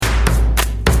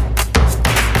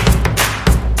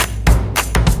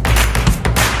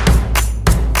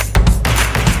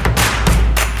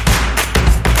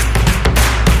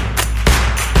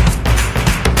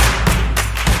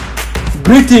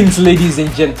Greetings, ladies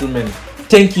and gentlemen.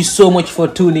 Thank you so much for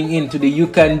tuning in to the You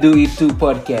Can Do It Too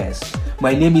podcast.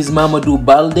 My name is Mamadou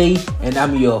Balde and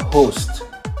I'm your host.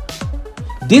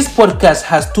 This podcast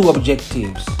has two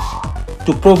objectives: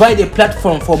 to provide a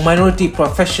platform for minority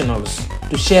professionals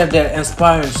to share their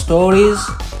inspiring stories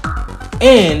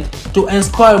and to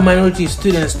inspire minority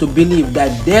students to believe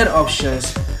that their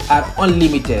options are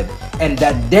unlimited and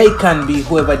that they can be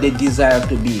whoever they desire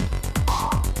to be.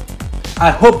 I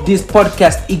hope this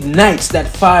podcast ignites that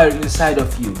fire inside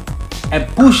of you and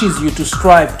pushes you to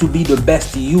strive to be the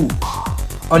best you.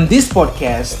 On this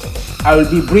podcast, I will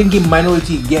be bringing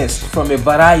minority guests from a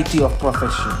variety of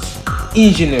professions: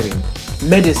 engineering,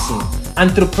 medicine,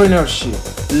 entrepreneurship,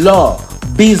 law,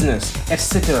 business,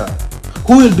 etc.,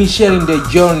 who will be sharing their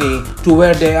journey to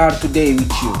where they are today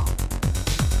with you.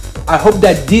 I hope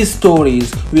that these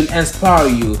stories will inspire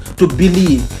you to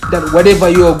believe that whatever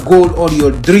your goal or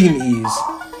your dream is,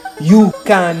 you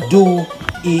can do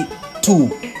it too.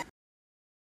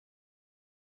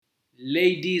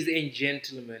 Ladies and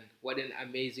gentlemen, what an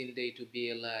amazing day to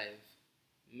be alive.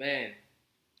 Man,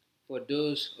 for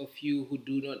those of you who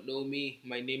do not know me,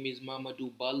 my name is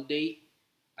Mamadou Balde.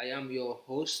 I am your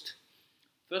host.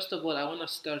 First of all, I want to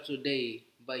start today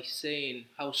by saying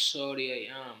how sorry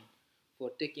I am for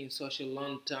taking such a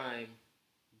long time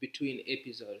between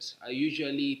episodes. I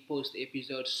usually post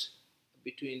episodes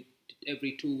between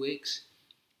every 2 weeks,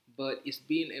 but it's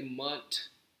been a month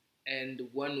and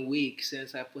 1 week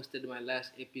since I posted my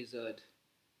last episode.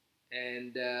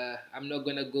 And I'm not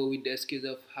gonna go with the excuse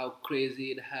of how crazy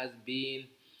it has been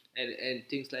and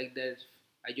things like that.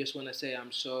 I just want to say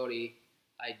I'm sorry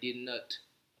I did not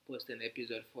post an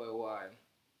episode for a while.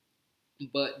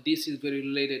 But this is very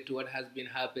related to what has been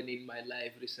happening in my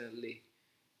life recently.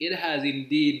 It has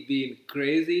indeed been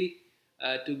crazy,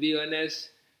 to be honest.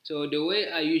 So the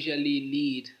way I usually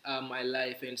lead my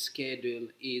life and schedule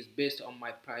is based on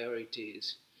my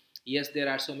priorities. Yes, there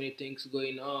are so many things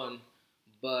going on,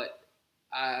 but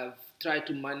I've tried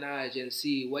to manage and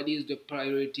see what is the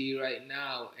priority right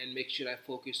now and make sure I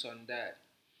focus on that.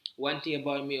 One thing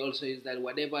about me also is that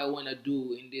whatever I want to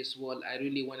do in this world, I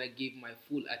really want to give my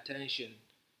full attention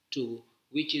to,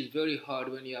 which is very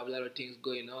hard when you have a lot of things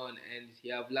going on and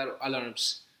you have a lot of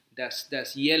alarms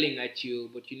that's yelling at you,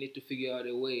 but you need to figure out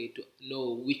a way to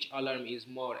know which alarm is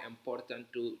more important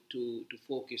to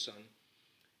focus on.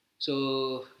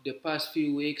 So the past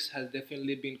few weeks has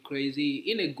definitely been crazy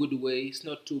in a good way. It's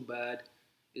not too bad.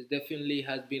 It definitely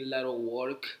has been a lot of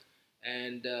work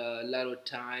and a lot of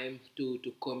time to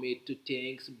commit to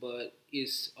things, but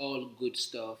it's all good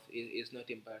stuff. It's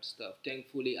nothing bad stuff.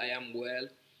 Thankfully, I am well.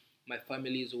 My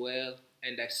family is well,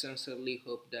 and I sincerely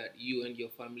hope that you and your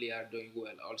family are doing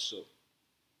well also.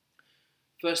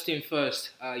 First thing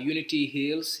first, Unity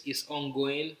Hills is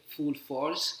ongoing full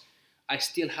force. I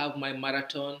still have my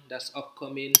marathon that's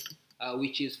upcoming,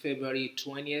 which is February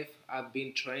 20th. I've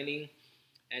been training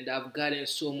and I've gotten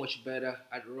so much better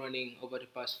at running over the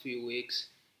past few weeks.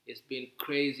 It's been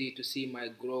crazy to see my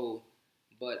growth,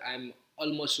 but I'm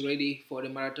almost ready for the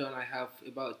marathon. I have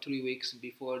about 3 weeks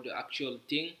before the actual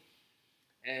thing,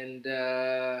 and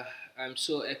I'm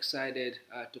so excited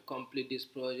to complete this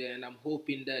project. And I'm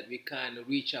hoping that we can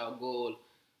reach our goal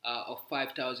of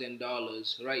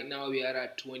 $5,000. Right now we are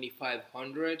at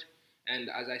 2,500, and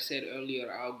as I said earlier,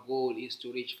 our goal is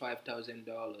to reach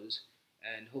 $5,000.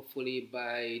 And hopefully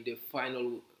by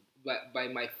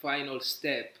my final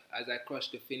step, as I cross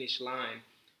the finish line,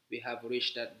 we have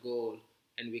reached that goal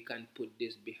and we can put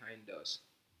this behind us.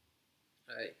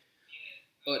 Right?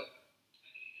 But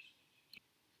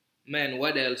man,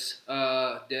 what else?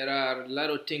 There are a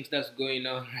lot of things that's going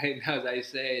on right now. As I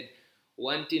said,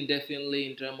 one thing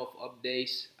definitely in terms of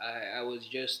updates, I was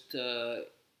just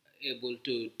able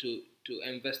to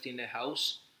invest in a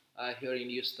house here in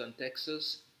Houston,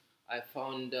 Texas. I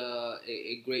found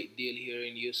a great deal here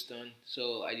in Houston,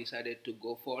 so I decided to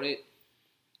go for it.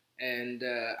 And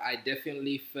I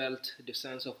definitely felt the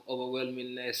sense of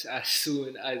overwhelmingness as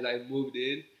soon as I moved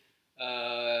in.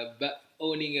 But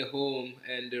owning a home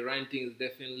and the renting is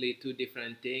definitely two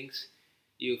different things.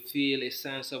 You feel a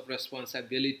sense of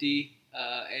responsibility,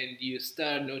 and you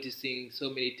start noticing so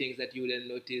many things that you wouldn't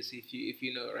notice if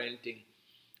you're not renting.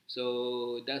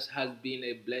 So that has been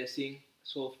a blessing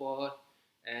so far,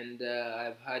 and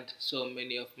I've had so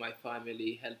many of my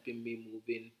family helping me move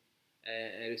in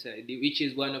recently, which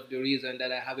is one of the reasons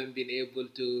that I haven't been able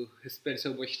to spend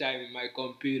so much time in my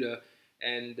computer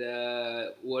and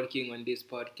working on this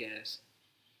podcast.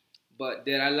 But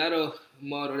there are a lot of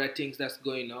more other things that's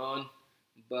going on.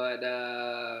 But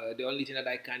the only thing that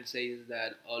I can say is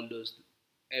that all those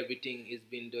everything is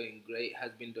been doing great.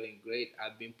 Has been doing great.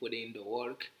 I've been putting in the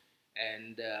work,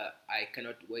 and I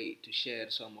cannot wait to share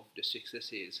some of the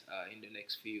successes in the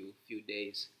next few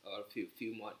days or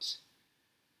few months.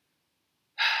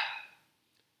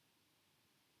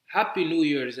 Happy New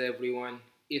Year's, everyone.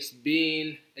 It's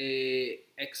been a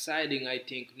exciting, I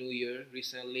think, New Year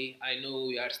recently. I know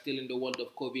we are still in the world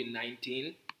of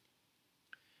COVID-19,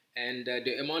 and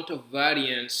the amount of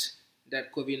variance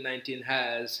that COVID-19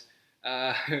 has,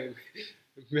 uh,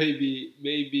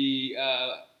 maybe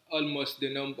almost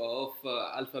the number of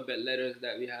alphabet letters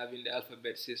that we have in the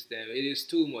alphabet system. It is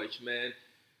too much, man.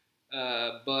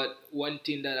 But one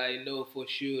thing that I know for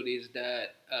sure is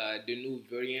that the new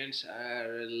variants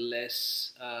are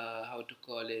less, how to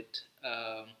call it,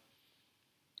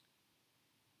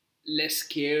 less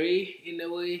scary in a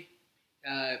way.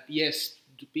 Yes,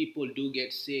 people do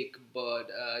get sick, but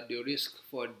the risk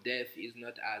for death is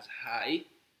not as high.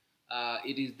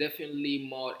 It is definitely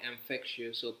more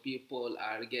infectious, so people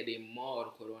are getting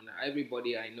more corona.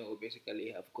 Everybody I know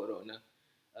basically have corona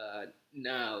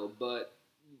now, but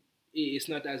it's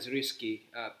not as risky.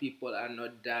 People are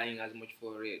not dying as much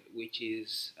for it, which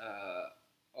is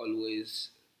always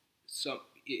some.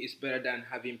 It's better than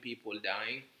having people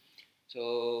dying.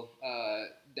 So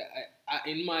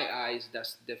in my eyes,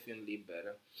 that's definitely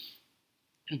better.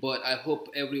 But I hope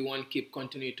everyone keep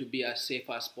continue to be as safe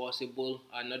as possible,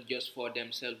 and not just for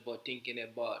themselves, but thinking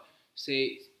about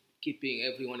say keeping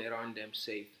everyone around them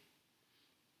safe.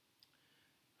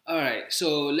 All right,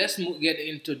 so let's get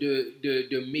into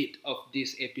the meat of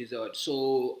this episode.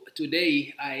 So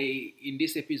today, in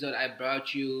this episode, I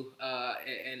brought you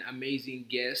an amazing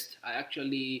guest. I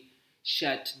actually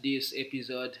shot this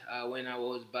episode when I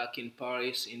was back in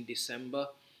Paris in December,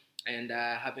 and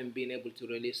I haven't been able to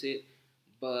release it.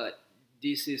 But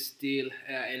this is still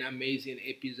an amazing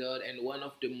episode and one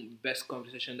of the best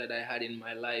conversation that I had in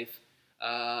my life.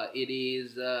 It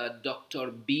is Dr.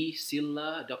 B.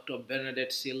 Silla, Dr.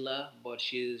 Bernadette Silla, but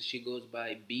she goes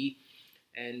by B,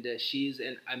 and she's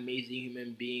an amazing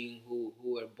human being who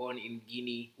were born in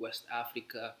Guinea, West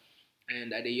Africa,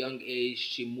 and at a young age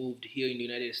she moved here in the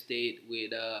United States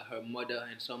with her mother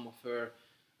and some of her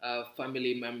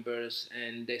family members,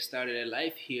 and they started a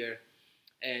life here,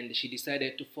 and she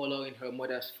decided to follow in her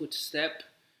mother's footstep.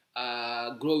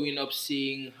 Growing up,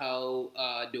 seeing how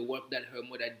the work that her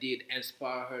mother did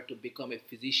inspired her to become a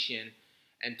physician,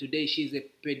 and today she's a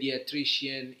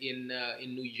pediatrician in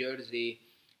New Jersey,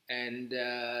 and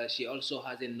she also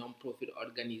has a non-profit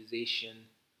organization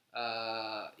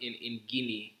in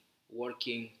Guinea,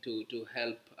 working to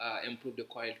help improve the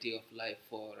quality of life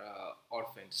for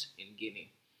orphans in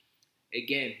Guinea.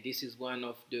 Again, this is one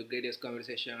of the greatest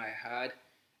conversation I had,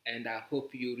 and I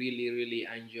hope you really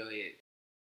enjoy it.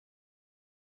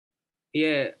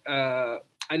 Yeah,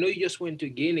 I know you just went to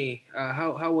Guinea.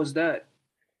 How was that?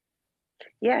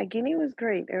 Yeah, Guinea was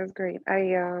great. It was great.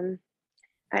 I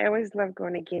always love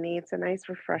going to Guinea. It's a nice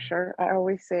refresher. I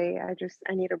always say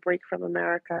I need a break from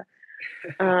America.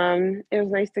 It was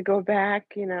nice to go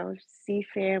back, see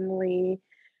family.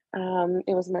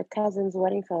 It was my cousin's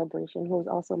wedding celebration, who was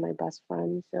also my best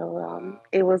friend. So Wow,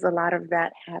 it was a lot of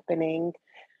that happening.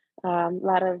 A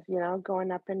lot of,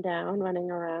 going up and down, running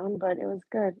around, but it was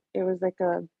good. It was like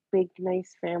a big,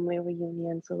 nice family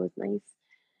reunion. So it was nice.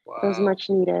 It was wow, much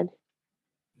needed.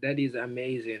 that is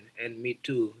amazing, and me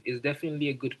too. It's definitely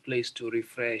a good place to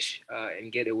refresh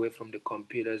and get away from the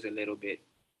computers a little bit.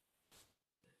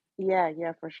 Yeah,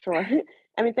 yeah, for sure.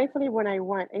 I mean, thankfully, when I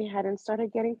went, it hadn't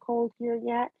started getting cold here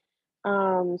yet.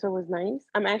 So it was nice.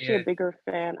 I'm actually a Yeah, bigger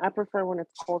fan. I prefer when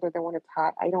it's colder than when it's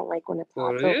hot. I don't like when it's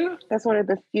for hot. So real? that's one of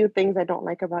the few things I don't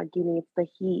like about Guinea. It's the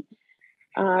heat.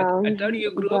 I thought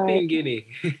you grew up But in Guinea.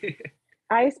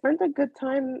 I spent a good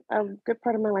time, a good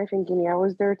part of my life in Guinea. I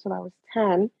was there till I was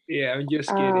 10. Yeah, I'm just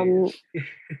kidding.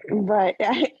 Um, but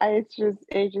I just,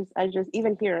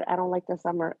 even here, I don't like the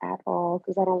summer at all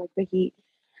because I don't like the heat.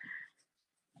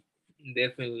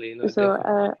 Definitely, no, So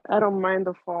definitely. I don't mind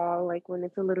the fall, like when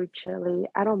it's a little chilly.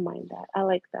 I don't mind that. I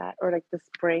like that. Or like the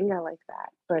spring, I like that.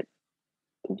 But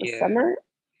the Yeah, summer,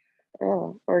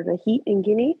 oh, or the heat in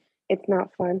Guinea, it's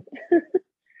not fun.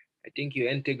 I think you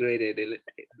integrated it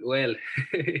well.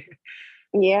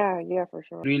 Yeah, yeah, for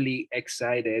sure. Really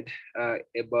excited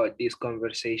about this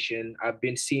conversation. I've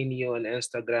been seeing you on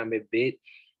Instagram a bit,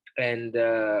 and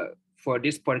for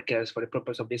this podcast, for the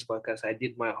purpose of this podcast, I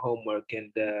did my homework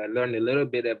and learned a little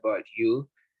bit about you.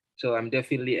 So I'm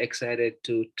definitely excited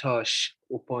to touch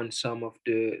upon some of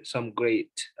your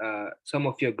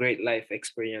great life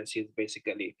experiences,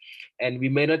 basically. And we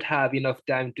may not have enough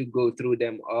time to go through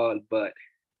them all, but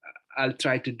I'll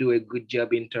try to do a good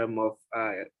job in terms of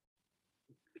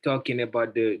talking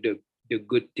about the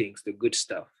good things, the good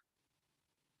stuff.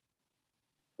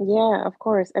 Yeah, of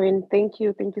course. I mean, thank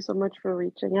you. Thank you so much for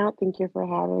reaching out. Thank you for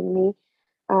having me.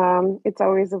 It's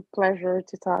always a pleasure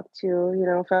to talk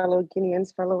to, fellow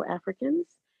Guineans, fellow Africans.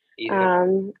 Yeah,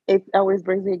 It always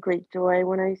brings me great joy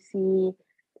when I see,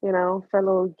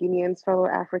 fellow Guineans, fellow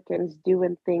Africans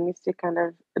doing things to kind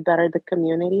of better the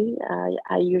community.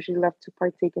 I usually love to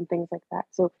partake in things like that.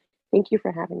 So thank you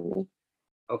for having me.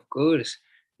 of course.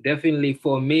 Definitely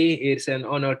for me, it's an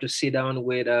honor to sit down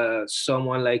with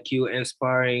someone like you,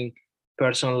 inspiring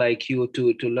person like you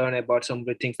to learn about some of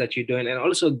the things that you're doing and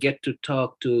also get to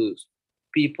talk to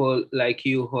people like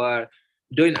you who are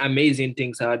doing amazing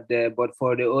things out there. But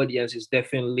for the audience, it's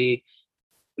definitely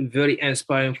very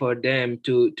inspiring for them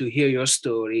to hear your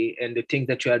story and the things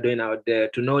that you are doing out there,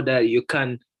 to know that you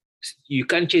can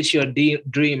chase your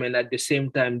dream and at the same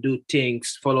time do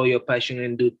things, follow your passion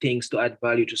and do things to add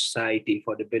value to society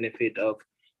for the benefit of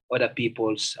other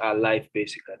people's life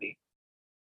basically.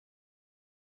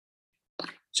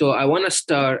 So I want to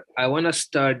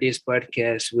start this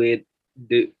podcast with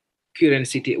the current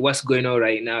city, what's going on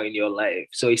right now in your life.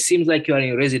 So it seems like you are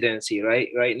in residency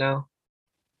right now.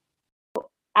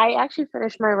 I actually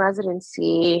finished my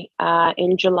residency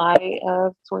in July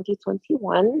of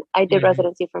 2021. I did Hmm.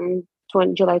 residency from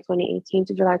July 2018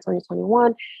 to July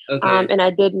 2021. Okay. And I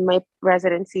did my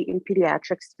residency in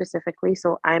pediatrics specifically.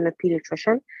 So I'm a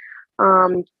pediatrician.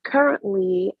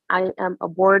 Currently, I am a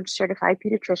board certified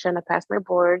pediatrician. I passed my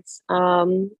boards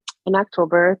in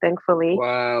October, thankfully.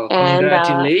 Wow, And as of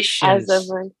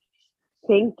congratulations.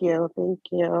 thank you, thank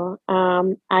you.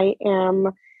 Uh,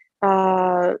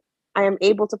 I am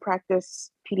able to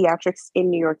practice pediatrics in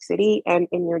New York City and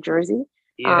in New Jersey.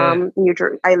 Yeah.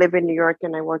 I live in New York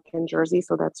and I work in Jersey,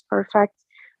 so that's perfect.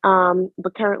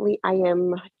 But currently, I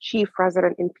am chief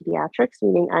resident in pediatrics,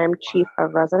 meaning I am chief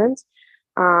of residence.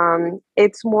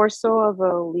 It's more so of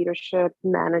a leadership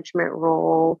management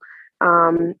role.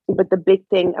 But the big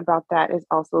thing about that is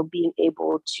also being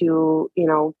able to,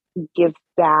 give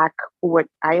back what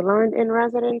I learned in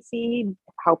residency,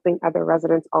 helping other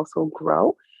residents also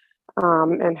grow,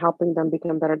 and helping them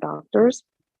become better doctors.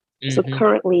 So Hmm.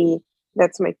 currently,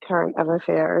 that's my current of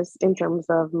affairs in terms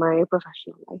of my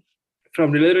professional life.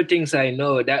 From the little things I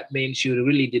know, that means you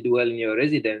really did well in your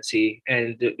residency,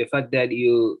 and the fact that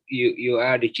you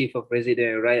are the chief of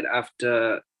resident right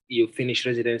after you finish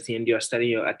residency and you're starting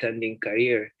your attending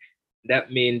career,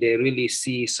 that means they really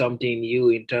see something in you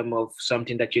in terms of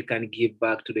something that you can give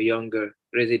back to the younger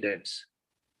residents.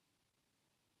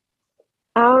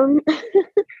 Um,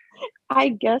 I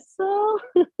guess so.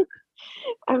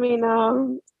 I mean,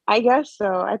 I guess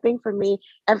so. I think for me,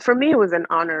 and for me, it was an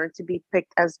honor to be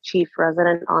picked as chief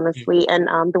resident, honestly. And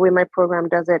the way my program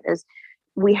does it is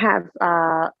we have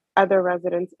other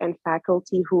residents and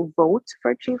faculty who vote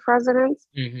for chief residents.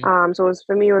 Mm-hmm. So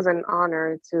for me, it was an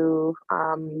honor to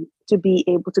be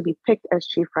able to be picked as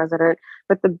chief resident.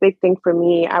 But the big thing for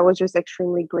me, I was just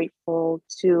extremely grateful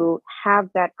to have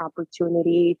that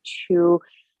opportunity to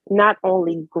not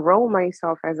only grow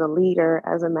myself as a leader,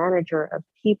 as a manager of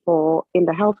people in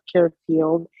the healthcare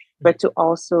field, but to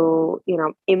also,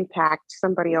 impact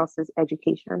somebody else's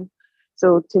education.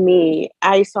 So to me,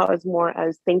 I saw it as more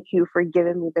as thank you for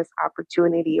giving me this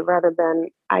opportunity rather than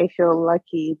I feel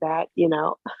lucky that,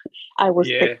 I was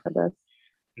Yeah, picked for this.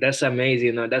 that's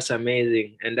amazing. No, that's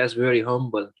amazing, and that's very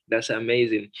humble. That's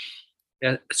amazing.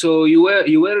 Yeah. So you were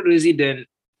a resident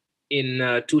in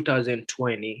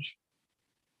 2020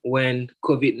 when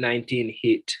COVID-19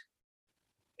 hit,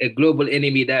 a global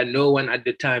enemy that no one at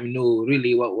the time knew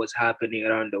really what was happening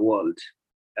around the world.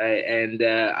 And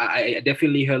I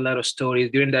definitely heard a lot of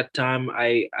stories during that time.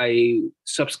 I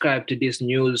subscribed to this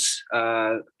news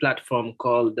platform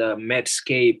called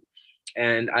Medscape,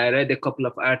 and I read a couple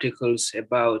of articles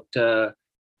about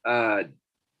uh,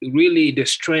 really the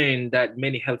strain that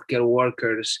many healthcare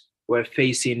workers were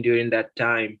facing during that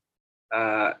time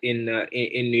in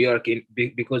New York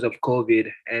because of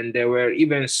COVID, and there were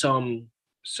even some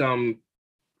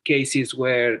cases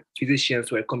where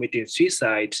physicians were committing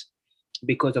suicides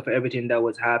because of everything that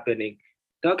was happening.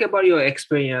 Talk about your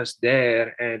experience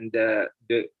there and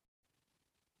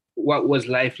what was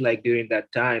life like during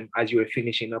that time as you were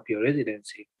finishing up your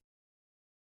residency.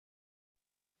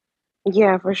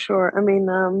 Yeah, for sure. I mean,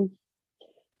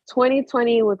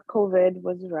 2020 with COVID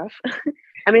was rough.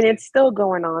 I mean, Yeah. it's still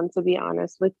going on, to be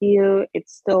honest with you.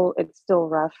 It's still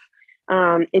rough.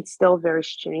 It's still very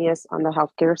strenuous on the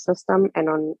healthcare system and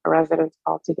on residents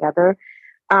altogether.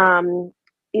 Um,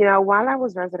 while I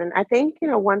was resident, I think,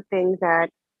 one thing that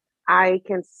I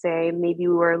can say maybe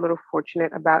we were a little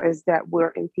fortunate about is that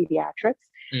we're in pediatrics.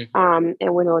 Hmm.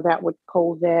 And we know that with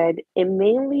COVID, it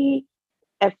mainly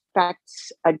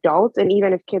affects adults. And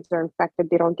even if kids are infected,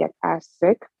 they don't get as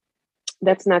sick.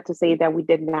 That's not to say that we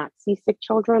did not see sick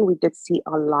children. We did see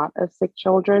a lot of sick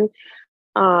children,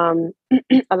 um,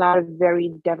 a lot of very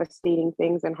devastating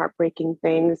things and heartbreaking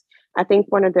things. I think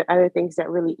one of the other things that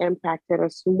really impacted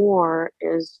us more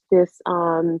is this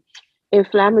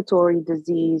inflammatory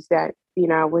disease that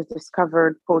was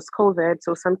discovered post COVID.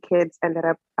 So some kids ended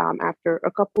up after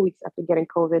a couple weeks after getting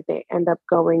COVID, they end up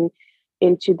going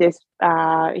into this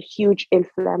huge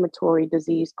inflammatory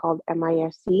disease called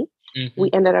MISC. We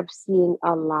Hmm. ended up seeing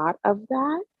a lot of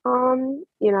that,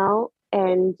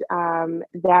 and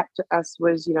that to us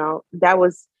was, that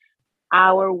was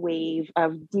our wave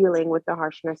of dealing with the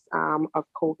harshness of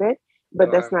COVID.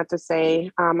 But that's Wow. not to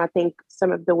say, I think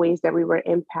some of the ways that we were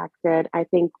impacted, I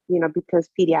think, because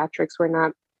pediatrics were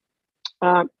not,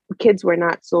 um, kids were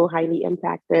not so highly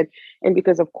impacted. And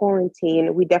because of quarantine,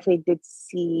 we definitely did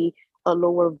see a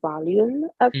lower volume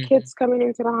of Hmm. kids coming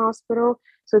into the hospital.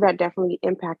 So that definitely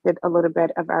impacted a little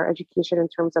bit of our education in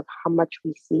terms of how much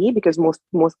we see, because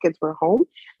most kids were home.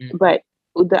 Hmm. But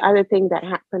the other thing that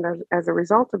happened as a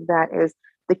result of that is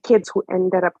the kids who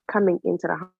ended up coming into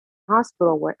the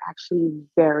hospital were actually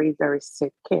very, very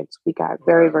sick kids. We got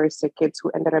very, Wow. very sick kids who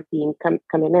ended up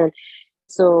coming in.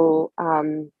 So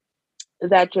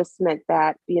that just meant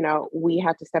that we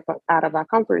had to step up out of our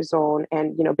comfort zone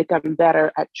and become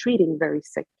better at treating very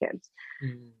sick kids.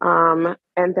 Mm.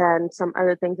 And then some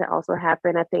other things that also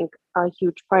happened, I think a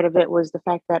huge part of it was the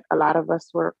fact that a lot of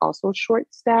us were also short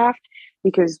staffed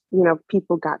because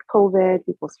people got COVID,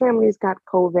 people's families got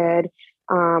COVID.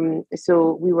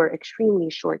 So we were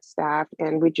extremely short staffed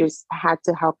and we just had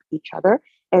to help each other,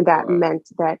 and that Wow. meant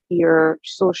that your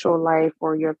social life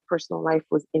or your personal life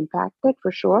was impacted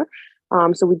for sure.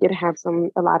 So we did have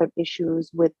a lot of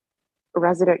issues with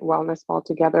resident wellness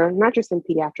altogether, not just in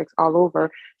pediatrics, all over,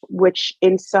 which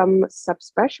in some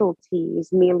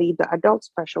subspecialties, mainly the adult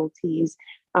specialties,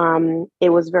 it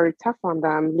was very tough on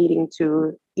them, leading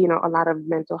to, a lot of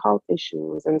mental health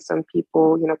issues and some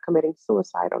people, committing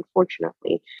suicide,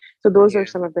 unfortunately. So those are Yeah.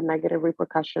 some of the negative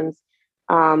repercussions.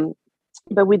 Um,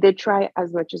 but we did try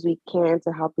as much as we can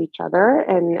to help each other.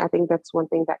 And I think that's one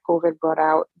thing that COVID brought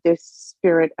out, this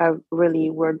spirit of really,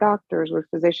 we're doctors, we're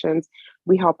physicians,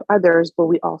 we help others, but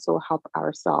we also help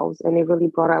ourselves. And it really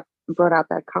brought out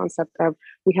that concept of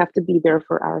we have to be there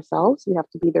for ourselves, we have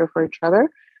to be there for each other.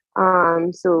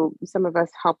 So some of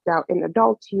us helped out in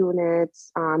adult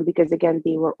units because again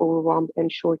they were overwhelmed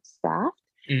and short staffed.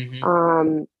 Hmm.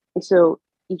 Um, so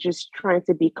you just trying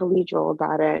to be collegial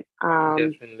about it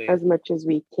Definitely. as much as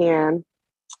we can.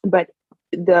 But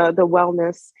the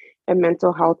wellness and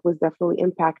mental health was definitely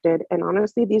impacted. And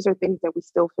honestly, these are things that we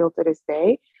still feel to this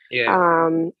day. Yeah.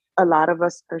 A lot of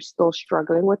us are still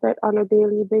struggling with it on a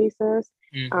daily basis.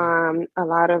 Hmm. A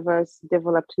lot of us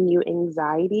developed new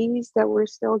anxieties that we're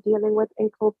still dealing with and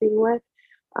coping with.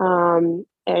 And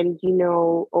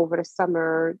over the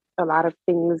summer, a lot of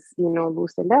things,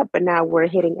 loosened up, but now we're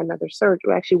hitting another surge.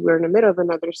 Well, actually, we're in the middle of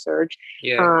another surge.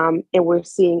 Yeah. And we're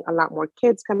seeing a lot more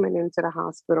kids coming into the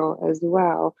hospital as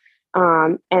well.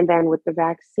 And then with the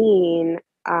vaccine,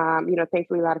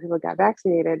 thankfully a lot of people got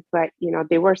vaccinated, but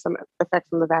there were some effects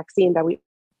from the vaccine that we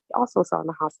also saw in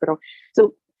the hospital.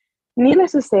 So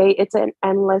needless to say, it's an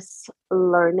endless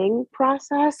learning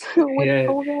process with Yeah.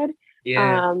 COVID.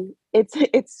 Yeah.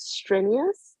 It's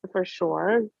strenuous for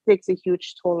sure. Takes a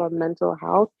huge toll on mental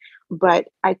health, but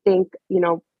I think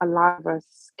a lot of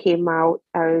us came out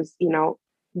as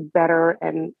better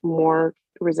and more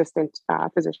resistant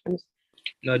physicians.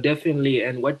 No, definitely.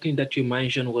 And one thing that you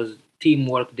mentioned was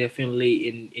teamwork, definitely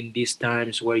in these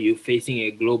times where you're facing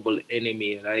a global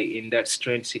enemy, right? In that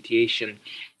strange situation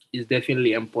is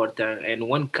definitely important. And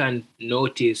one can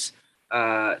notice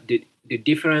the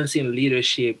difference in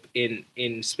leadership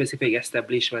in specific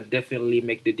establishment definitely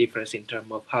make the difference in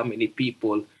terms of how many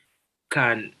people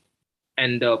can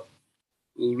end up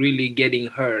really getting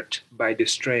hurt by the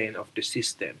strain of the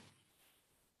system.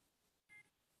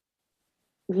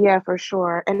 Yeah, for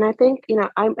sure. And I think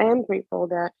I am grateful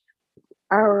that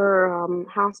our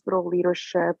hospital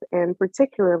leadership, and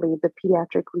particularly the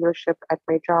pediatric leadership at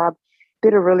my job,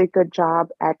 did a really good job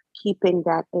at keeping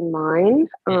that in mind.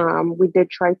 Mhm. We did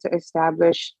try to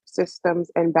establish systems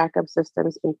and backup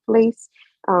systems in place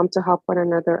to help one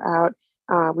another out.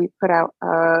 We put out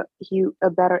a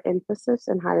better emphasis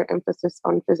and higher emphasis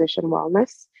on physician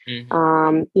wellness.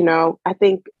 Mhm. I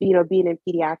think, being in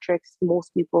pediatrics,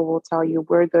 most people will tell you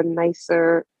we're the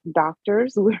nicer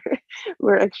doctors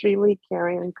were extremely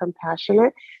caring and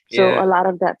compassionate. So Yeah. a lot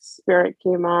of that spirit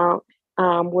came out,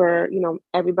 where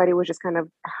everybody was just kind of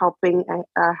helping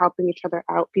each other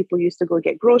out. People used to go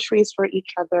get groceries for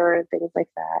each other and things like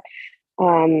that.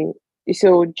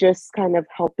 So just kind of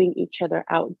helping each other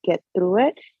out get through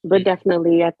it. But Mm.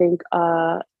 definitely, I think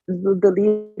the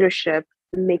leadership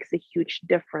makes a huge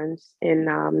difference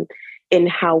in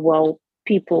how well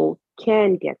people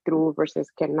can get through versus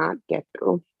cannot get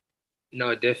through.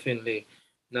 No, definitely.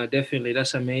 No, definitely.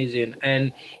 That's amazing.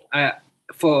 And I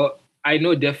for I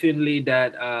know definitely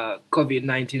that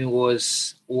COVID-19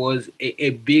 was a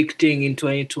big thing in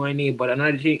 2020, but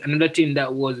another thing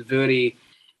that was very,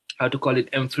 how to call it,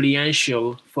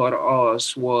 influential for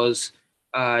us was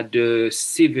the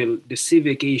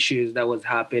civic issues that was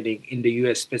happening in the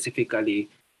US specifically,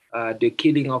 the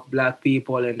killing of black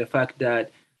people, and the fact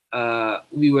that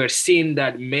we were seeing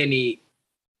that many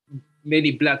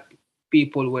black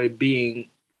people were being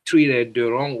treated the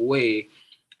wrong way,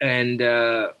 and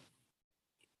a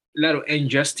lot of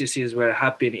injustices were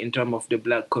happening in terms of the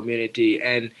black community.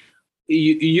 And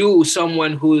you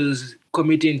someone who's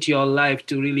committing to your life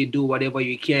to really do whatever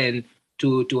you can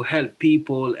to help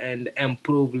people and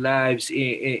improve lives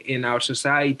in our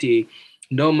society,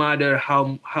 no matter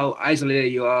how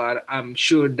isolated you are, I'm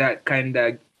sure that kind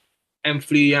of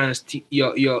influenced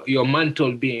your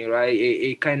mental being, right?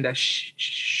 It kind of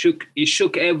shook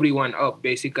everyone up,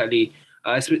 basically.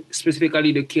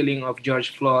 Specifically the killing of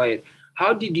George Floyd.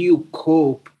 How did you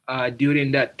cope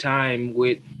during that time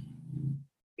with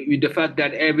the fact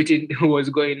that everything was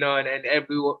going on and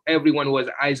everyone was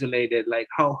isolated? Like,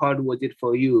 how hard was it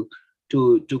for you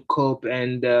to cope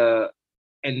and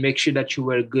make sure that you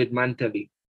were good mentally?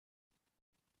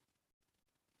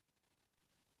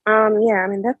 Yeah, I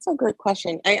mean that's a good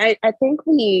question. I think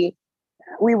we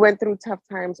went through tough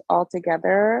times all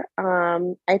together.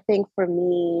 I think for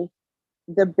me,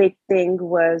 the big thing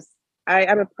was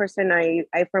I'm a person, I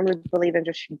firmly believe in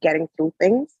just getting through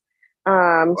things. So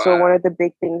Wow. one of the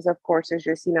big things, of course, is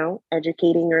just,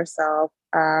 educating yourself,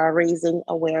 raising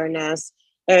awareness,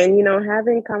 and,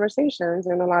 having conversations.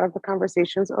 And a lot of the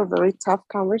conversations are very tough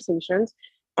conversations.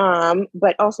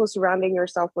 But also surrounding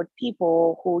yourself with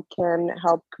people who can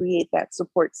help create that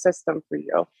support system for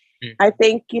you. I Mhm.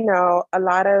 think, a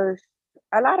lot of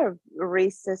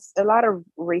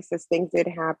racist things did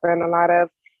happen. A lot of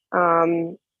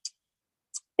um,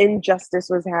 injustice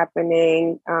was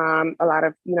happening. A lot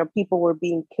of people were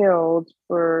being killed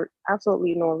for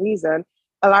absolutely no reason.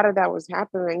 A lot of that was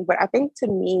happening, but I think to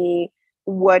me,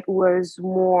 what was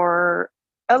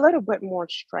a little bit more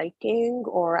striking,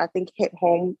 or I think hit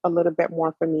home a little bit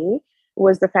more for me,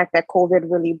 was the fact that COVID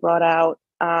really brought out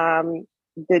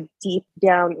the deep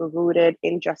down rooted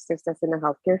injustice that's in the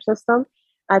healthcare system.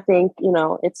 I think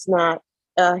it's not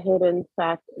a hidden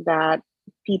fact that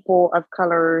people of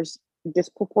colors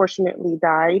disproportionately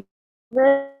died of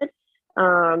it.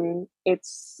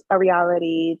 It's a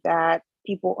reality that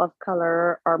people of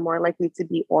color are more likely to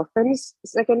be orphans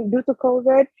second due to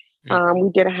COVID. Mhm. We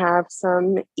did have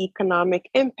some economic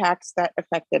impacts that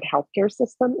affected healthcare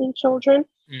system in children.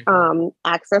 Mhm.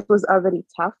 Access was already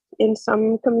tough in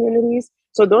some communities.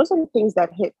 So those are the things that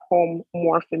hit home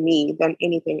more for me than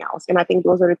anything else. And I think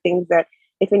those are the things that,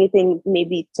 if anything,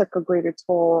 maybe took a greater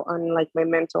toll on like my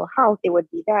mental health, it would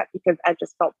be that, because I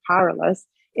just felt powerless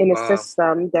in a Wow.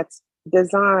 system that's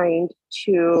designed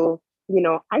to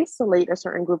isolate a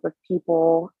certain group of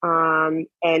people,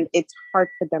 and it's hard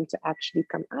for them to actually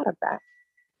come out of that.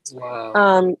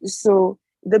 Wow. So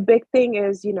the big thing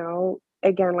is,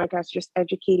 again, like us, just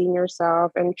educating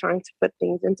yourself and trying to put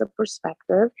things into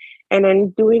perspective and then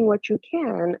doing what you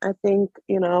can. I think,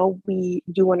 we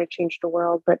do want to change the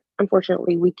world, but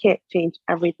unfortunately, we can't change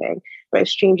everything, but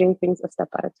it's changing things a step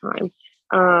at a time.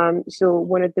 So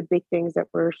one of the big things that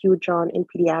we're huge on in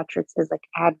pediatrics is like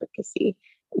advocacy,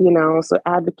 so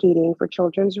advocating for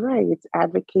children's rights,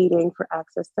 advocating for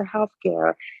access to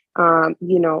healthcare,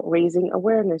 raising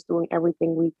awareness, doing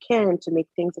everything we can to make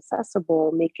things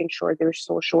accessible, making sure there's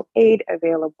social aid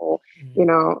available,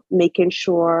 Mhm. making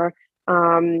sure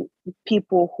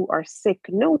people who are sick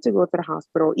know to go to the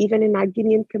hospital. Even in our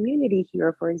Guinean community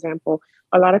here, for example,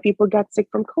 a lot of people got sick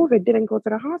from COVID, didn't go to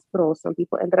the hospital. Some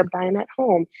people ended up dying at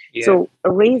home. Yeah. So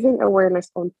raising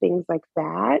awareness on things like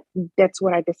that, that's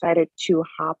what I decided to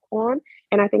hop on.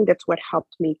 And I think that's what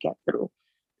helped me get through,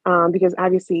 because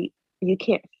obviously you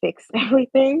can't fix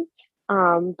everything,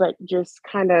 but just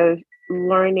kind of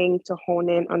learning to hone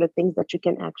in on the things that you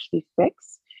can actually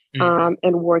fix, Mhm.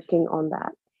 and working on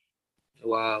that.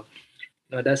 Wow.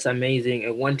 No, that's amazing.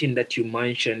 And one thing that you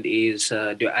mentioned is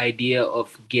the idea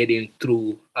of getting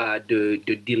through the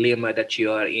dilemma that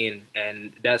you are in,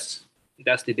 and that's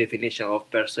the definition of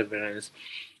perseverance.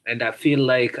 And I feel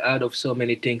like out of so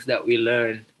many things that we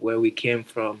learn where we came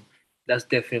from, that's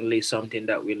definitely something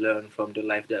that we learn from the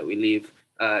life that we live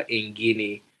in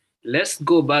Guinea. Let's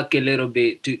go back a little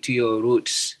bit to your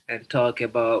roots and talk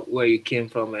about where you came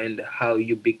from and how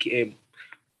you became.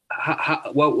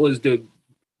 What was the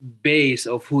base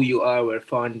of who you are were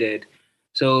founded.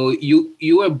 So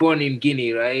you were born in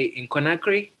Guinea, right? In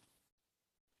Conakry?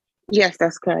 Yes,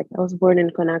 that's correct. I was born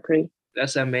in Conakry.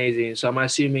 That's amazing. So I'm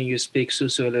assuming you speak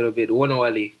Susu a little bit.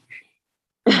 Wonowali.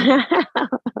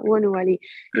 Wonuwali.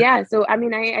 Yeah, so I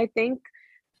mean, I think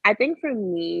for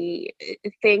me,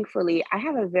 thankfully, I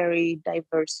have a very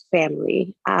diverse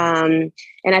family, and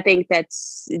I think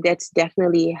that's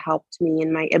definitely helped me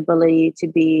in my ability to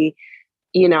be,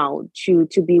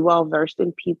 to be well versed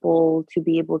in people, to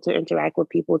be able to interact with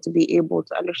people, to be able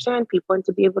to understand people, and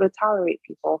to be able to tolerate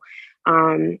people.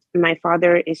 My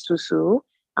father is Susu,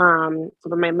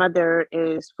 but my mother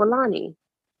is Fulani.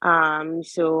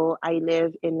 So I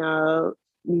live in a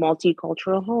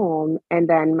multicultural home, and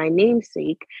then my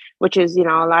namesake, which is, a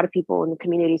lot of people in the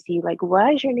community see like,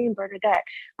 why is your name Bernadette?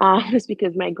 It's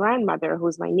because my grandmother,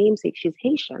 who's my namesake, she's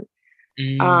Haitian.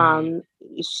 Mm, um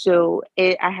so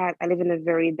I live in a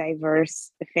very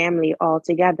diverse family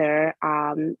altogether,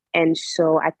 and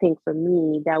so I think for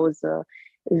me that was a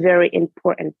very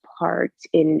important part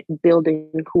in building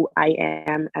who I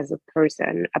am as a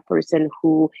person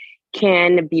who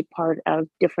can be part of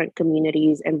different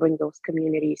communities and bring those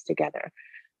communities together.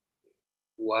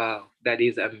 wow, that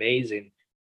is amazing.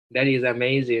 That is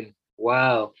amazing.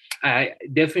 Wow. I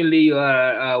definitely you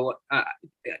are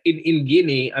in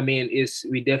Guinea, I mean, is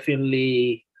we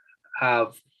definitely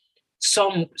have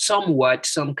somewhat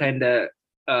some kind of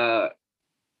uh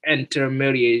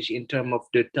intermarriage in terms of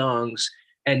the tongues,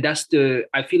 and that's the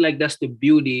I feel like that's the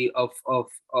beauty of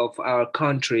our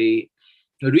country.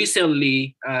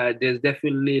 Recently there's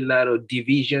definitely a lot of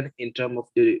division in terms of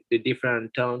the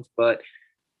different tongues, but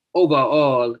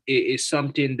overall it is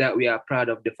something that we are proud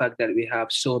of, the fact that we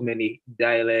have so many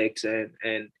dialects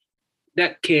and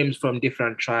that came from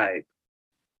different tribes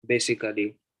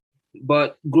basically.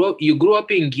 But you grew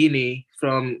up in Guinea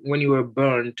from when you were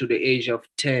born to the age of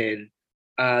 10.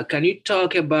 Can you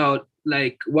talk about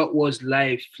like what was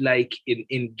life like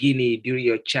in Guinea during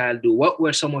your childhood? What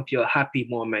were some of your happy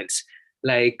moments?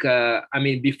 Like, I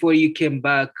mean, before you came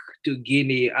back to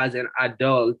Guinea as an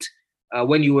adult,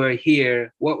 when you were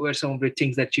here, what were some of the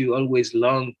things that you always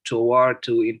longed toward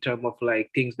to in terms of like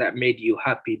things that made you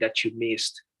happy that you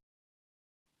missed?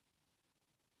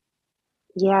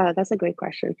 Yeah, that's a great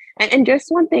question. And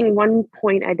just one thing, one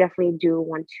point I definitely do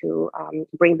want to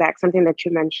bring back something that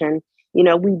you mentioned.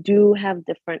 We do have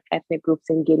different ethnic groups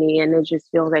in Guinea, and it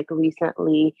just feels like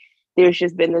recently there's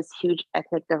just been this huge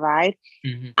ethnic divide.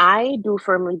 Mhm. I do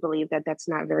firmly believe that that's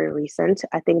not very recent.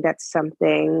 I think that's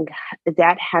something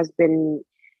that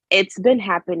it's been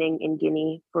happening in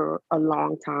Guinea for a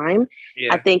long time. I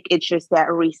Yeah, think it's just that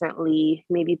recently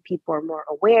maybe people are more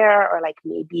aware, or like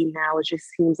maybe now it just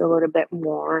seems a little bit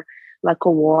more like a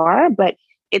war, but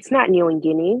it's not new in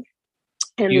Guinea.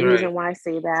 And the you're right. reason why I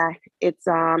say that, it's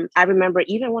I remember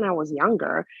even when I was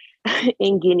younger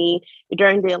in Guinea,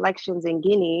 during the elections in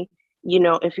Guinea,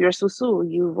 if you're Susu,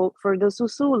 you vote for the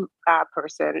Susu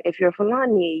person. If you're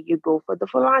Fulani, you go for the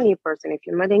Fulani person. If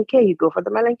you're Malinke, you go for the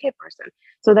Malinke person.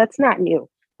 So that's not new.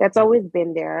 That's Mhm. always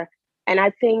been there. And I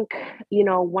think,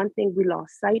 one thing we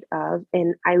lost sight of,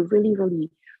 and I really, really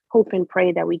hope and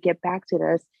pray that we get back to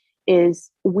this,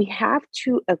 is we have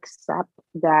to accept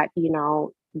that,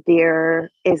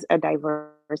 there is a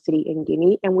diversity in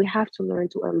Guinea, and we have to learn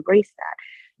to embrace that.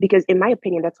 Because in my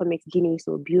opinion, that's what makes Guinea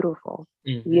so beautiful.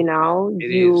 Mhm.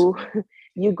 It is.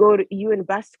 You you in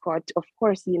Bascot, of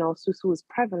course, Susu is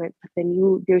prevalent, but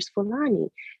then there's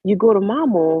Fulani. You go to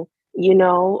Mamo,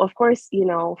 of course,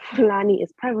 Fulani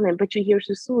is prevalent, but you hear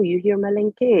Susu, you hear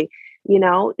Malenke,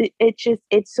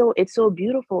 it's so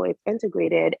beautiful, it's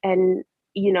integrated. And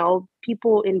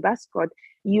people in Bascot,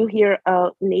 you hear a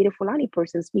native Fulani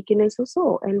person speaking in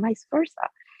Soso and vice versa.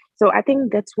 So I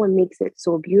think that's what makes it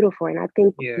so beautiful. And I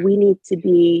think Yeah. we need to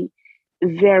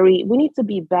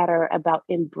be better about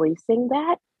embracing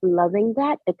that, loving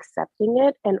that, accepting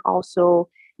it, and also,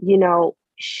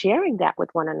 sharing that with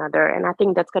one another. And I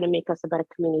think that's going to make us a better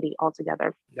community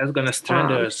altogether. That's gonna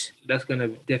strengthen Um, us. That's gonna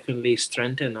definitely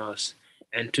strengthen us,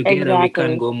 and together we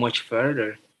can exactly. go much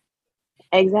further.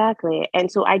 Exactly.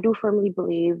 And so I do firmly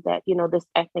believe that, this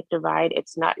ethnic divide,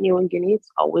 it's not new in Guinea.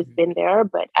 It's always Mhm. been there,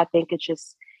 but I think it's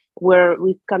just where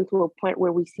we've come to a point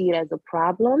where we see it as a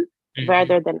problem Hmm.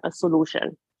 rather than a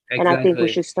solution. And I think we Exactly.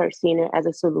 should start seeing it as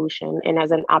a solution and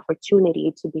as an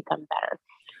opportunity to become better.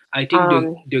 I think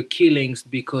Um, the killings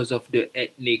because of the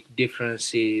ethnic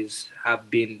differences have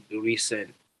been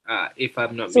recent, if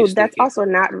I'm not so that's mistaken. also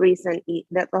not recent.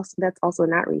 That's also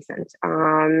not recent.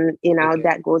 Okay.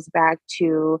 That goes back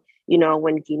to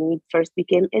when Guinea first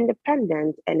became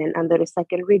independent, and then under the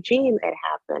second regime it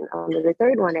happened. Under the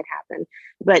third one it happened.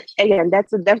 But again,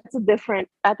 that's a different.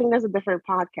 I think that's a different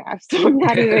podcast. So I'm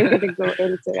not even going to go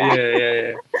into that. Yeah,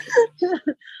 yeah,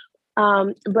 yeah.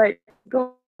 But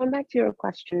going back to your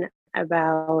question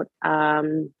about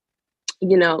growing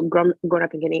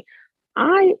up in Guinea,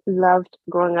 I loved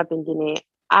growing up in Guinea.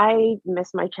 I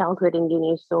miss my childhood in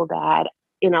Guinea so bad.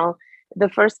 You know, the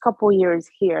first couple years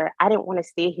here, I didn't want to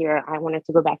stay here. I wanted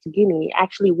to go back to Guinea.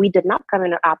 Actually, we did not come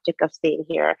in the optic of staying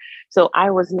here. So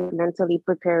I was not mentally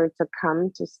prepared to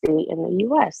come to stay in the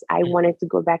US. I wanted to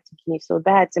go back to Guinea so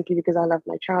bad simply because I loved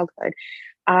my childhood.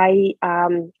 I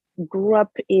grew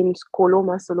up in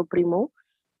Coloma Solo Primo,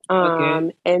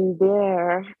 Okay. and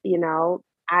there,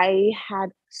 I had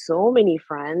so many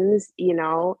friends, in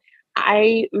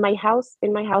my house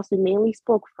we mainly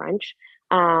spoke French.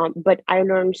 But I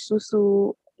learned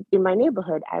Susu in my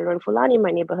neighborhood. I learned Fulani in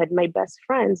my neighborhood. My best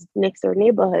friends, next door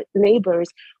neighbors,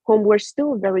 whom we're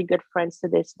still very good friends to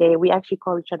this day. We actually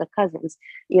call each other cousins.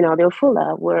 They're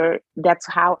Fula, where that's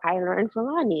how I learned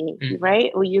Fulani, Hmm.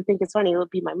 right? Well, you think it's funny, it would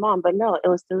be my mom, but no, it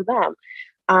was through them.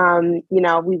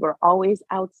 We were always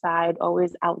outside,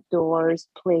 always outdoors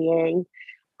playing.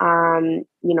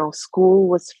 School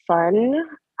was fun,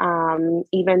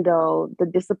 even though the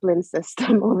discipline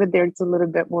system over there is a little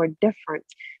bit more different.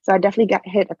 So I definitely got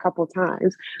hit a couple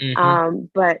times. Hmm.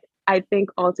 But I think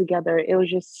altogether it was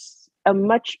just a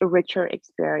much richer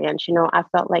experience. I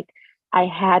felt like I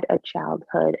had a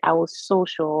childhood. I was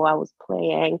social, I was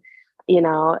playing,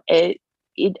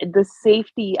 the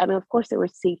safety. I mean, of course there were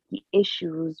safety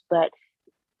issues, but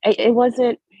it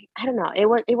wasn't. I don't know.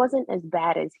 It wasn't as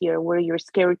bad as here, where you're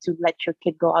scared to let your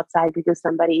kid go outside because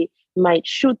somebody might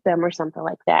shoot them or something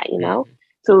like that. Hmm.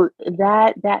 So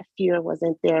that fear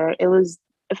wasn't there. It was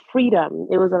a freedom.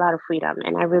 It was a lot of freedom,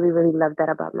 and I really really loved that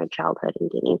about my childhood in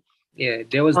Guinea. Yeah,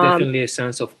 there was Um, definitely a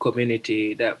sense of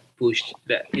community that pushed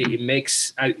that it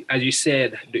makes, as you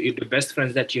said, the best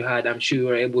friends that you had. I'm sure you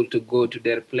were able to go to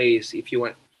their place if you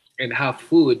want and have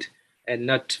food and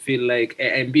not feel like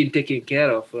and being taken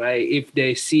care of, right? If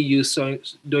they see you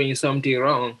doing something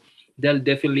wrong, they'll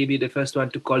definitely be the first one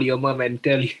to call your mom and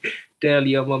tell you, tell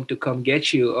your mom to come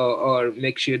get you, or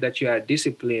make sure that you are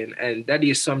disciplined. And that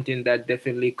is something that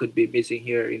definitely could be missing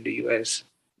here in the US.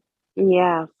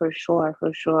 Yeah, for sure,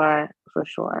 for sure, for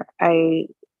sure. I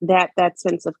that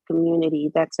sense of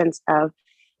community, that sense of,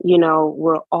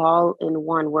 we're all in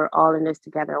one, we're all in this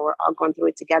together, we're all going through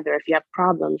it together. If you have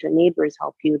problems, your neighbors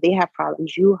help you. They have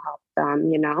problems, you help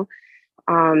them.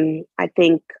 I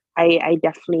think I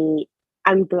definitely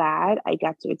I'm glad I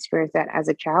got to experience that as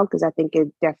a child because I think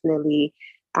it definitely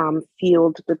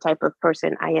fueled the type of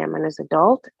person I am as an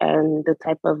adult and the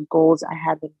type of goals I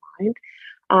have in mind.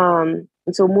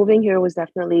 And so moving here was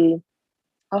definitely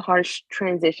a harsh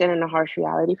transition and a harsh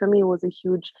reality for me. It was a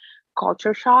huge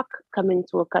culture shock coming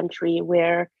to a country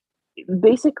where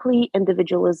basically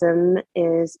individualism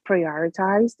is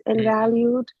prioritized and Hmm.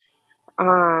 valued.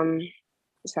 Um,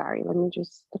 Sorry, let me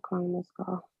just decline this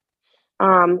call.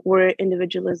 Where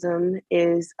individualism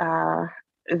is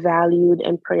valued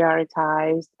and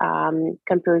prioritized,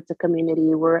 compared to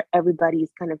community where everybody's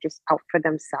kind of just out for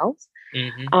themselves.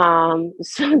 Hmm.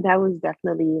 So that was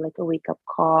definitely like a wake up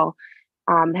call.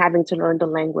 Having to learn the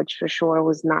language for sure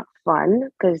was not fun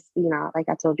because, like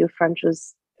I told you, French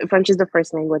is the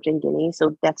first language in Guinea,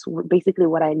 so that's basically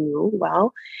what I knew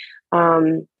well.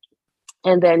 Um,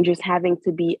 and then just having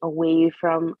to be away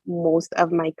from most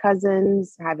of my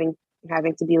cousins, having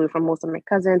to be away from most of my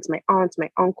cousins, my aunts,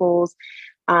 my uncles,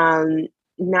 um,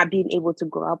 not being able to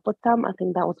grow up with them. I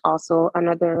think that was also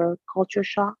another culture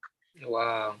shock.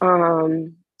 Wow.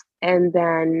 Um, and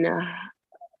then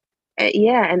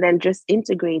yeah, and then just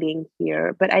integrating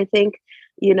here. But I think,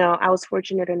 I was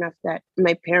fortunate enough that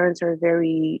my parents are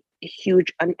very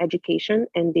huge on education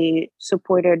and they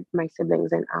supported my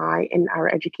siblings and I in our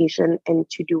education and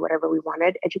to do whatever we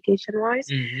wanted education wise.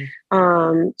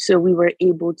 Hmm. So we were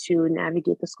able to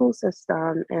navigate the school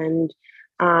system and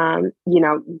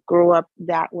grow up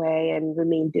that way and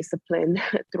remain disciplined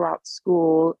throughout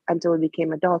school until we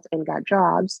became adults and got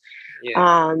jobs.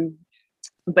 Yeah. Um,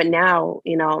 but now,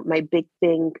 my big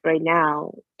thing right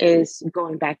now is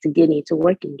going back to Guinea to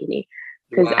work in Guinea.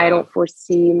 because I Wow. don't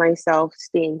foresee myself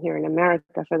staying here in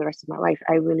America for the rest of my life.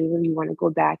 I really, really want to go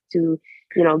back to,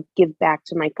 give back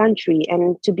to my country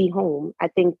and to be home. I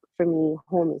think for me,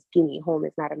 home is Guinea, home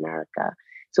is not America.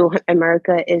 So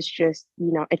America is just,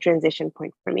 a transition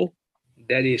point for me.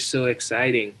 That is so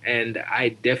exciting, and I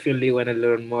definitely want to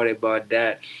learn more about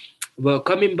that. Well,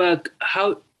 coming back,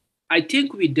 how I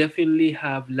think we definitely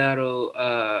have Laro.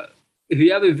 We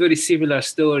have a very similar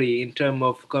story in terms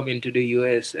of coming to the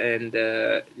US, and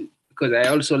because I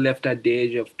also left at the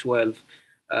age of 12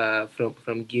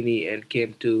 from Guinea and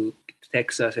came to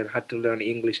Texas and had to learn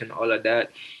English and all of that.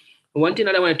 One thing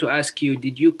that I wanted to ask you: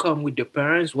 did you come with the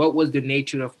parents? What was the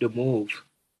nature of the move?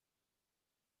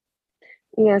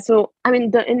 Yeah, so I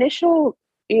mean, the initial,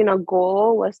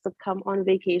 goal was to come on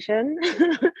vacation,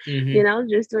 Mm-hmm.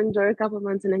 just to enjoy a couple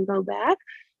months and then go back.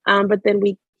 But then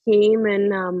we came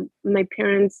and my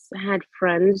parents had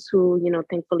friends who,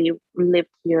 thankfully lived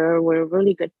here, were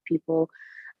really good people,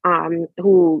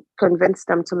 who convinced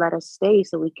them to let us stay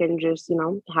so we can just,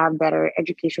 have better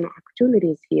educational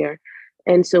opportunities here.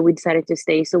 And so we decided to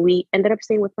stay. So we ended up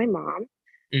staying with my mom.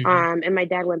 Mm-hmm. And my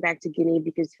dad went back to Guinea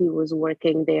because he was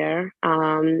working there.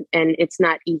 And it's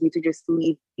not easy to just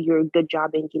leave your good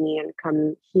job in Guinea and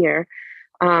come here.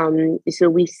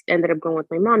 So ended up going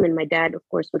with my mom, and my dad, of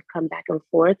course, would come back and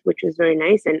forth, which was very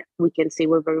nice. And we can say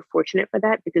we're very fortunate for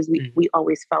that because we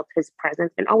always felt his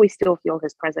presence and always still feel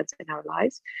his presence in our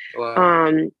lives.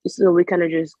 Wow. So we kind of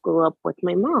just grew up with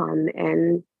my mom,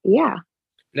 and yeah.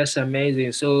 That's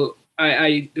amazing. So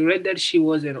I read that she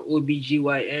was an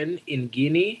OBGYN in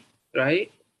Guinea,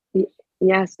 right? Y-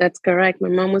 Yes, that's correct. My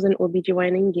mom was an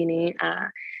OBGYN in Guinea.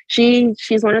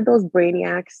 She's one of those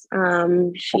brainiacs.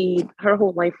 Her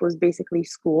whole life was basically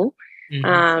school.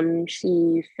 Mm-hmm.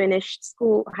 She finished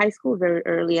high school very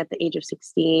early at the age of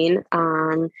 16.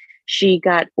 She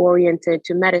got oriented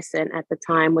to medicine at the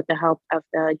time with the help of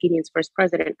the Guinea's first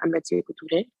president, Ahmed Sékou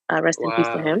Touré. Rest in peace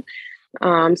to Wow.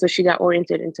 him. So she got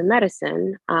oriented into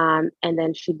medicine, and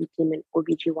then she became an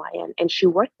OBGYN, and she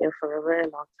worked there for a very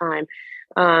long time.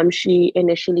 She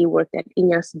initially worked at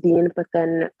Inyas Dean, but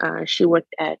then she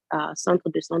worked at Centre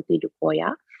de Santé de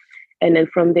Koya. And then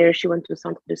from there, she went to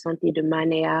Centre de Santé de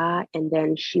Manea, and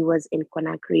then she was in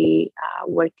Conakry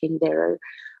working there.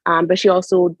 But she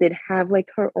also did have like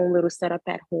her own little setup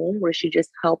at home where she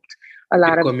just helped a The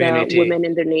lot of the community. women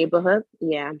in their neighborhood.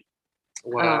 Yeah,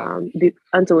 Wow.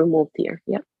 until we moved here.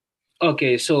 Yeah.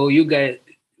 Okay, so you guys,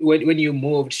 when you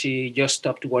moved, she just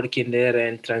stopped working there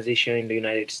and transitioned in the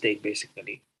United States,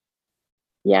 basically.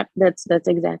 Yeah, that's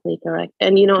exactly correct.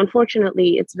 And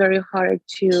unfortunately, it's very hard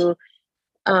to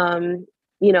um,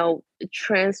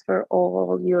 transfer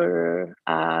all your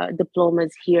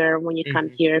diplomas here when you come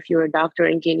Mm-hmm. here. If you're a doctor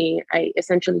in Guinea, I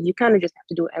essentially you kind of just have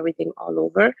to do everything all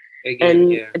over, Again,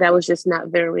 and yeah. that was just not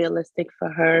very realistic for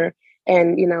her.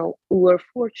 And we're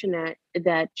fortunate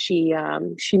that she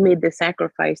made the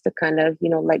sacrifice to kind of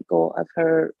let go of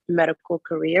her medical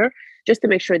career just to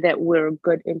make sure that we're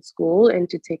good in school and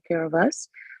to take care of us.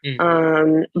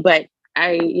 Mm-hmm. But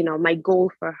my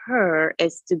goal for her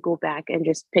is to go back and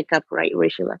just pick up right where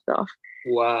she left off.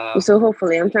 Wow. So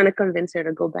hopefully, I'm trying to convince her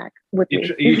to go back with me.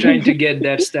 You're trying to get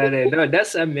that started. No,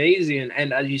 that's amazing.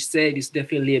 And as you said, it's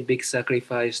definitely a big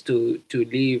sacrifice to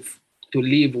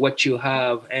leave what you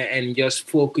have and just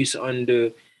focus on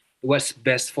the what's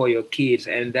best for your kids.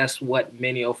 And that's what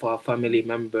many of our family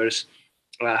members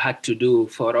had to do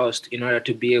for us in order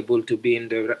to be able to be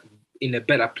in a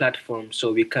better platform,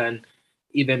 so we can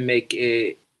even make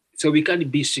a so we can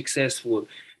be successful.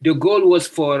 The goal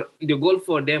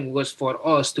for them was for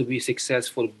us to be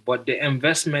successful, but the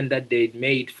investment that they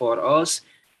made for us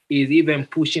is even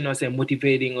pushing us and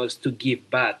motivating us to give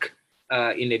back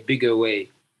in a bigger way.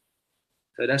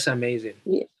 So that's amazing.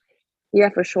 Yeah, yeah,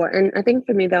 for sure. And I think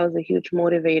for me, that was a huge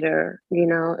motivator.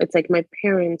 It's like my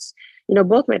parents,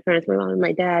 both my parents, my mom and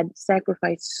my dad,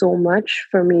 sacrificed so much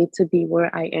for me to be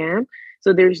where I am.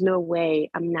 So there's no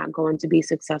way I'm not going to be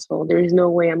successful. There's no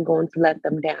way I'm going to let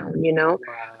them down. Wow.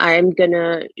 I'm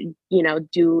gonna,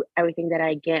 do everything that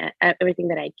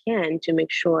I can to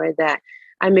make sure that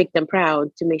I make them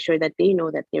proud, to make sure that they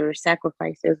know that their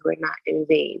sacrifices were not in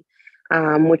vain.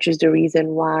 Which is the reason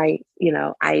why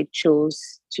I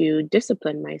chose to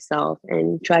discipline myself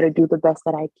and try to do the best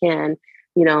that I can,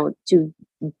 to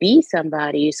be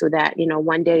somebody so that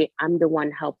one day I'm the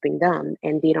one helping them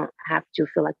and they don't have to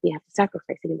feel like they have to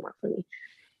sacrifice anymore for me.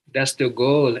 That's the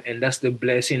goal, and that's the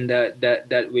blessing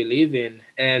that we live in.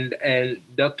 And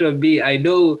Dr. B, I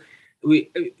know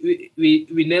we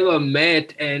never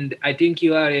met, and I think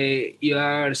you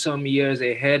are some years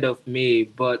ahead of me,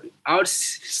 but our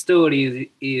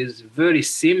story is very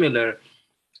similar.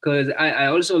 because I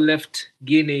also left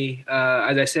Guinea,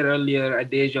 as I said earlier, at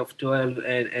the age of 12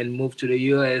 and moved to the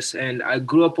US. And I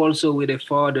grew up also with a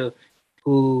father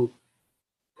who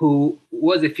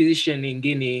was a physician in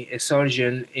Guinea, a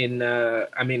surgeon in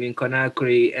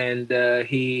Conakry, and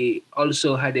he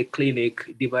also had a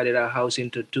clinic, divided our house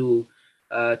into two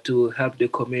to help the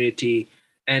community.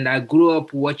 And I grew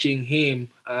up watching him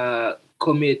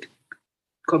commit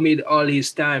all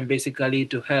his time basically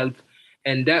to help,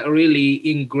 and that really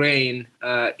ingrained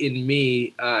in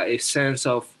me a sense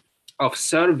of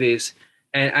service.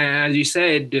 And as you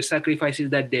said, the sacrifices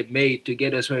that they made to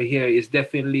get us right here is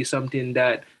definitely something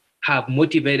that have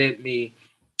motivated me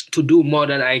to do more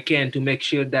than I can to make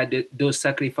sure that those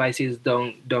sacrifices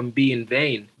don't be in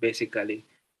vain, basically.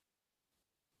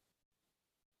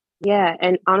 Yeah,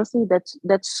 and honestly, that's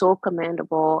so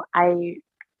commendable.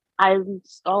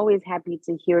 Always happy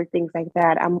to hear things like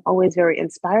that. I'm always very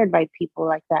inspired by people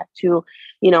like that too,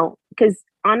 because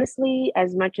honestly,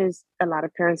 as much as a lot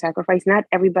of parents sacrifice, not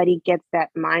everybody gets that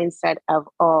mindset of,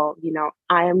 oh,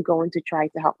 I am going to try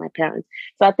to help my parents.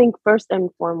 So I think first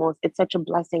and foremost, it's such a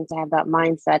blessing to have that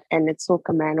mindset, and it's so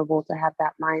commendable to have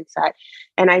that mindset.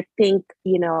 And I think,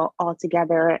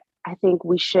 altogether, I think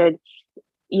we should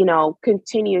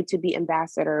continue to be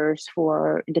ambassadors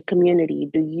for the community,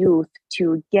 the youth,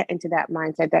 to get into that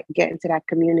mindset, that get into that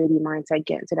community mindset,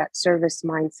 get into that service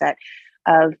mindset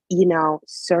of,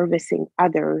 servicing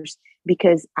others,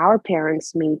 because our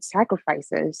parents made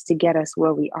sacrifices to get us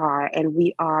where we are. And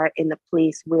we are in a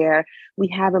place where we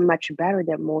have a much better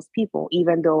than most people,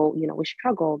 even though, we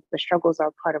struggle. The struggles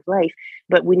are part of life,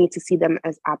 but we need to see them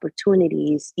as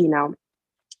opportunities,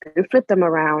 and flip them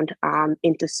around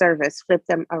into service, flip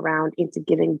them around into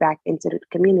giving back into the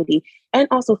community, and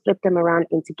also flip them around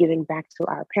into giving back to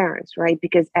our parents, right?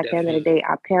 Because at the end of the Definitely, day,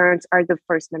 our parents are the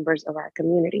first members of our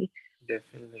community.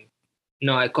 definitely.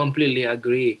 No, I completely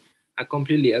agree. I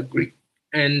completely agree.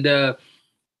 And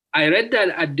I read that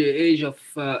at the age of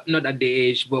not at the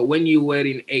age, but when you were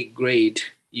in eighth grade,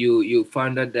 you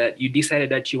found out that you decided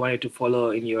that you wanted to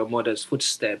follow in your mother's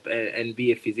footstep and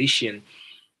be a physician,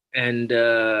 and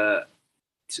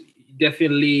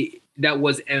definitely that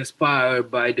was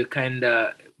inspired by the kind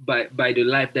of by the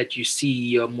life that you see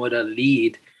your mother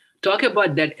lead. Talk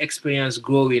about that experience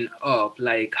growing up.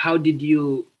 Like, how did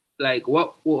you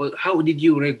how did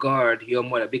you regard your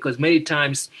mother? Because many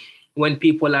times when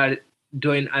people are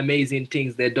doing amazing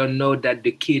things, they don't know that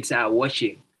the kids are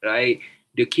watching, right?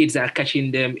 The kids are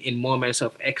catching them in moments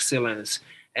of excellence.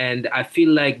 And I feel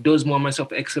like those moments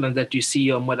of excellence that you see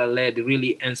your mother led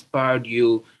really inspired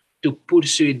you to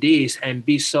pursue this and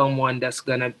be someone that's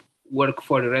gonna work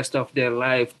for the rest of their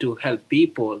life to help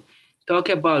people. Talk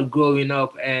about growing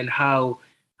up and how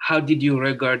did you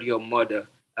regard your mother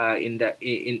in that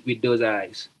in with those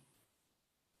eyes?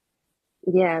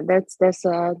 Yeah, that's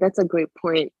a great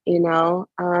point.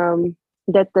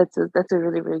 That's a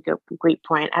really really good great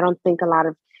point. I don't think a lot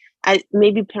of I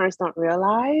maybe parents don't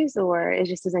realize, or it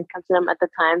just doesn't come to them at the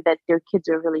time that their kids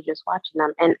are really just watching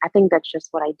them. And I think that's just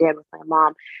what I did with my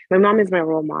mom. My mom is my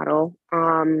role model.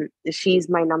 She's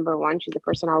my number one. She's the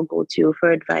person I'll go to for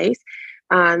advice.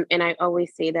 And I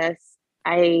always say this.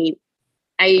 I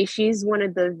she's one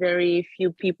of the very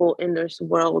few people in this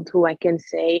world who I can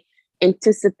say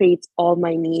anticipates all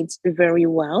my needs very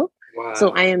well. So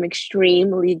Wow. I am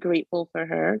extremely grateful for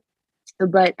her.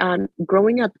 But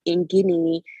growing up in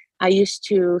Guinea, I used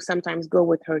to sometimes go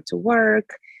with her to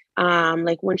work.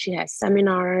 Like when she has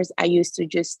seminars, I used to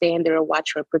just stand there and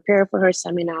watch her prepare for her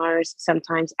seminars.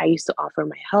 Sometimes I used to offer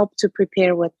my help to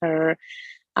prepare with her.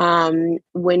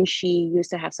 When she used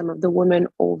to have some of the women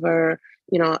over,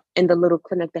 in the little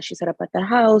clinic that she set up at the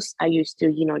house, I used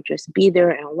to, just be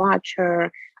there and watch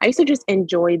her. I used to just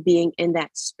enjoy being in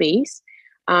that space.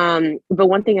 But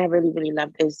one thing I really, really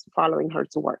loved is following her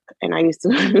to work. And I used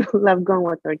to love going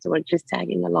with her to work, just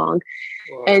tagging along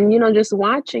Wow. and, just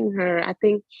watching her. I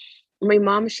think my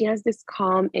mom, she has this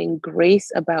calm and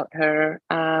grace about her.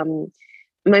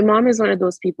 My mom is one of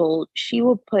those people, she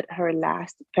will put her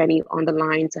last penny on the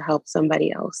line to help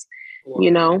somebody else,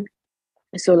 you Wow. know?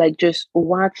 So like just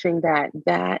watching that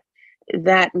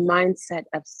mindset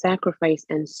of sacrifice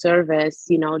and service,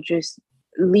 just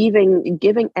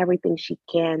giving everything she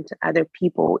can to other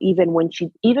people, even when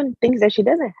even things that she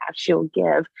doesn't have, she'll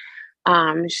give.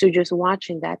 So just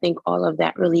watching that, I think all of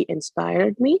that really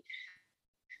inspired me.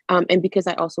 And because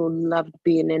I also loved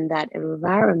being in that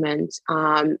environment,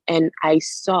 and I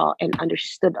saw and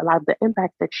understood a lot of the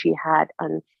impact that she had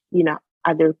on,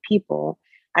 other people,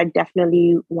 I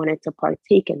definitely wanted to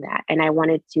partake in that. And I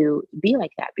wanted to be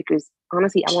like that because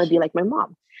honestly, I want to be like my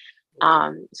mom.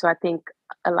 Wow. So I think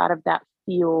a lot of that,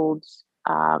 fueled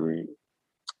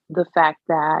the fact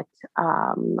that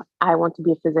I want to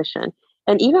be a physician.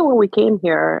 And even when we came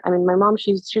here, I mean, my mom,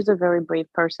 she's a very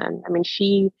brave person. I mean,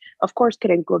 she of course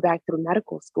couldn't go back through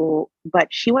medical school, but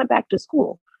she went back to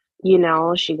school. You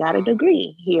know, she got a Wow.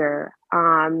 degree here.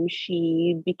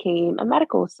 She became a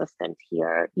medical assistant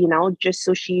here, you know, just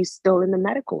so she's still in the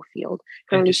medical field. And to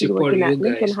Currently, she's support working you at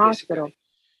Lincoln guys, Hospital.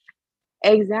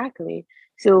 basically. Exactly.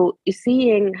 So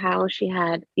seeing how she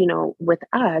had, you know, with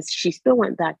us, she still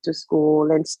went back to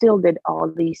school and still did all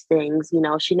these things. You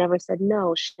know, she never said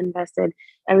no. She invested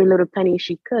every little penny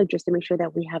she could just to make sure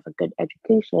that we have a good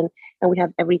education and we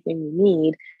have everything we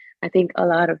need. I think a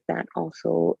lot of that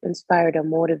also inspired and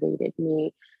motivated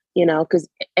me, you know, because,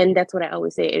 and that's what I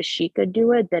always say, if she could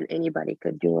do it, then anybody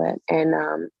could do it. And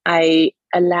I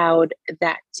allowed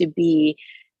that to be,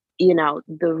 you know,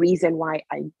 the reason why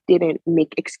I didn't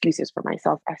make excuses for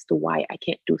myself as to why I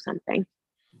can't do something.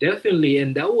 Definitely,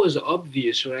 and that was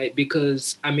obvious, right?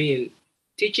 Because I mean,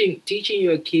 teaching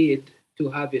your kid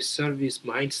to have a service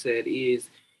mindset is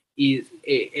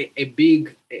a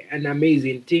big, an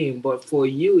amazing thing. But for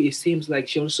you, it seems like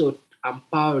she also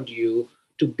empowered you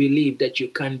to believe that you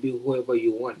can be whoever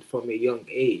you want from a young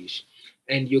age,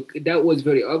 and you that was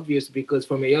very obvious because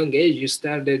from a young age you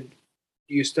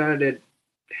started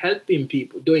helping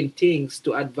people, doing things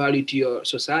to add value to your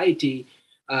society,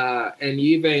 and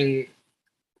you even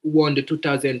won the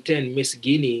 2010 Miss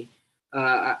Guinea.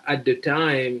 At the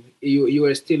time, you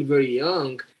were still very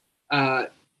young. Uh,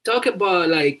 Talk about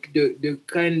like the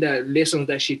kind of lessons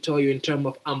that she taught you in terms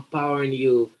of empowering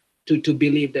you to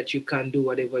believe that you can do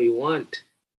whatever you want,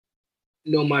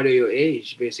 no matter your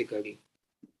age, basically.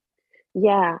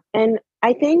 Yeah. And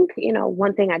I think, you know,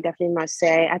 one thing I definitely must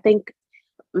say, I think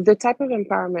the type of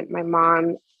empowerment my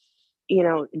mom, you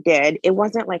know, did, it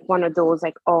wasn't like one of those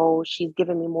like, oh, she's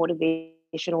giving me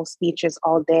motivational speeches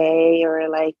all day or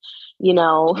like, you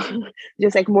know,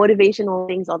 just like motivational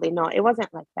things all day. No, it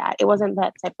wasn't like that. It wasn't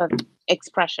that type of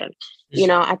expression. You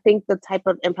know, I think the type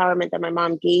of empowerment that my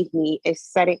mom gave me is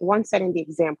setting the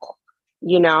example,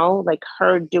 you know, like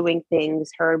her doing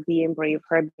things, her being brave,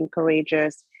 her being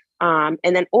courageous. And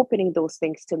then opening those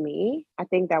things to me. I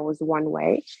think that was one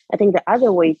way. I think the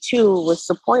other way too was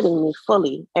supporting me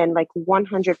fully and like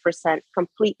 100%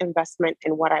 complete investment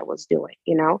in what I was doing.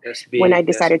 You know, That's when I big.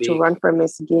 That's decided to big. run for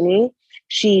Miss Guinea,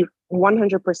 she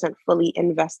 100% fully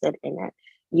invested in it.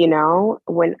 You know,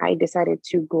 when I decided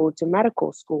to go to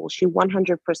medical school, she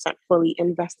 100% fully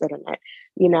invested in it.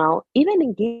 You know, even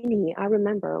in Guinea, I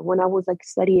remember when I was like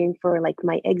studying for like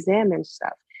my exam and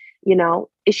stuff, you know,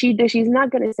 she's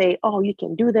not going to say, oh, you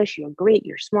can do this, you're great,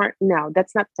 you're smart. No,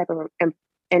 that's not the type of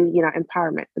and you know,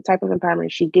 empowerment. The type of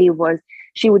empowerment she gave was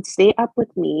she would stay up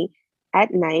with me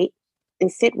at night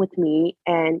and sit with me,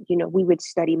 and you know, we would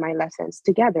study my lessons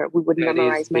together, we would That is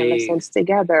memorize my big. lessons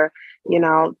together. You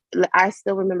know, I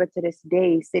still remember to this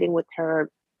day sitting with her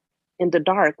in the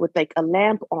dark with like a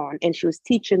lamp on, and she was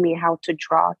teaching me how to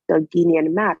draw the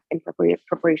Guinean map in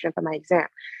preparation for my exam.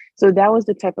 So that was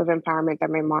the type of empowerment that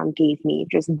my mom gave me,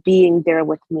 just being there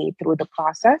with me through the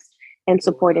process and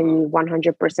supporting Wow. me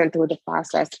 100% through the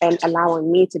process and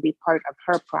allowing me to be part of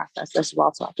her process as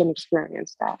well so I can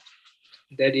experience that.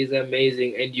 That is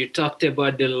amazing. And you talked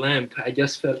about the lamp. I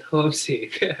just felt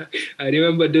homesick. I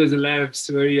remember those lamps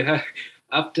where you have,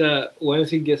 after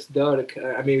once it gets dark,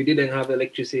 I mean, we didn't have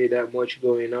electricity that much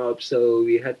growing up, so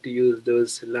we had to use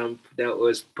those lamp that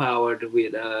was powered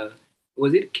with,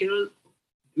 was it kerosene?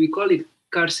 We call it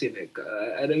arsenic.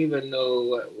 I don't even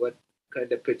know what kind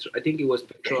of petrol. I think it was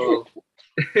petrol.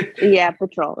 Yeah,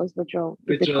 patrol. It was patrol.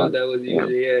 The Petrol patrol. that was Yeah.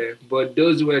 used, yeah. But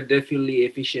those were definitely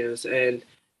efficient,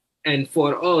 and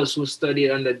for us who studied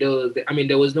under those, I mean,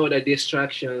 there was no other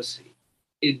distractions.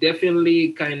 It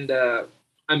definitely kind of,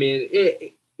 I mean,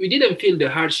 we didn't feel the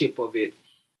hardship of it,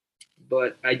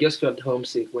 but I just felt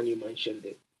homesick when you mentioned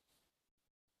it.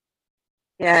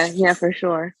 Yeah, yeah, for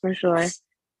sure. For sure.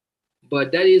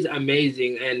 But that is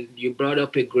amazing, and you brought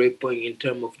up a great point in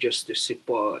terms of just the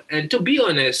support. And to be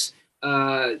honest,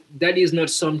 that is not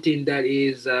something that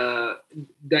is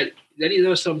that is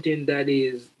not something that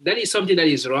is something that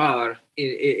is rare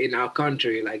in our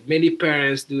country. Like many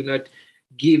parents do not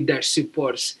give that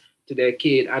support to their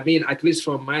kid. I mean, at least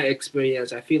from my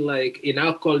experience, I feel like in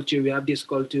our culture we have this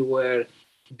culture where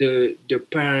the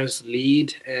parents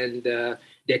lead and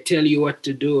they tell you what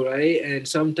to do, right? And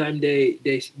sometimes they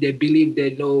believe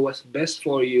they know what's best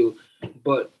for you.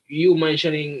 But you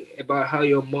mentioning about how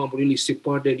your mom really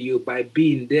supported you by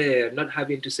being there, not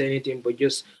having to say anything, but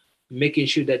just making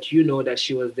sure that you know that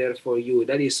she was there for you.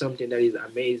 That is something that is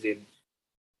amazing.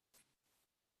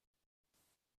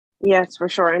 Yes, for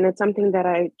sure. And it's something that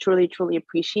I truly, truly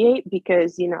appreciate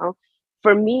because,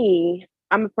 for me,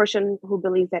 I'm a person who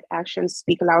believes that actions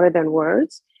speak louder than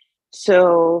words.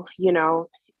 So,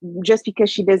 just because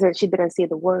she didn't say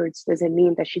the words doesn't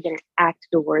mean that she didn't act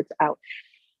the words out.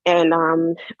 And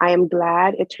I am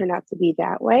glad it turned out to be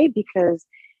that way because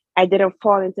I didn't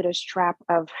fall into this trap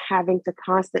of having to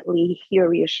constantly hear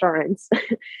reassurance,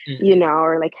 Hmm.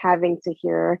 or like having to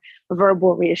hear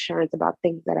verbal reassurance about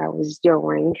things that I was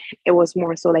doing. It was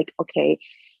more so like, okay,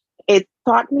 it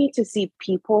taught me to see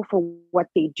people for what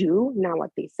they do, not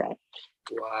what they say.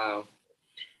 Wow.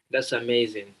 That's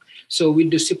amazing. So,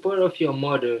 with the support of your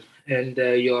mother and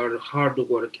your hard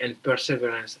work and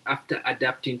perseverance after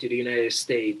adapting to the United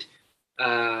States,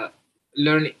 uh,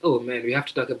 learning, oh man, we have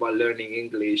to talk about learning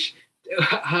English.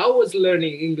 How was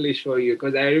learning English for you?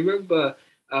 Because I remember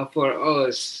for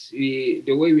us, the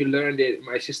way we learned it,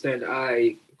 my sister and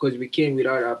I, because we came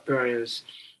without our parents,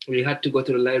 we had to go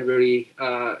to the library.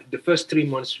 The first 3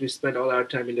 months, we spent all our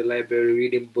time in the library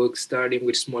reading books, starting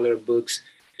with smaller books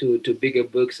to bigger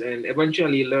books, and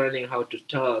eventually learning how to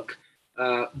talk.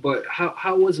 But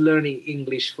how was learning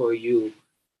English for you?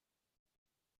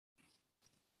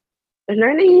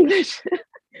 Learning English,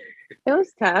 it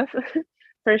was tough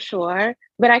for sure.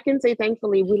 But I can say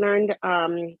thankfully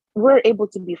we're able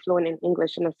to be fluent in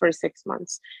English in the first 6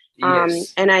 months.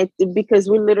 Yes, And I because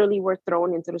we literally were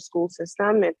thrown into the school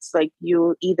system. It's like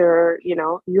you either,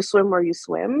 you swim or you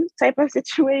swim type of I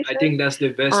situation. think that's the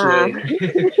best way. Um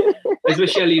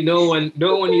Especially no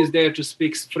one is there to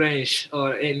speak French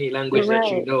or any language that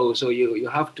you right. know, so you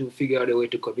have to figure out a way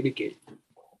to communicate.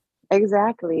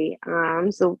 Exactly.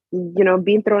 So,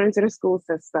 being thrown into the school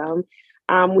system,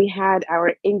 we had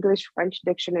our English French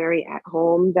dictionary at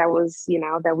home that was,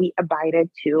 that we abided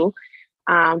to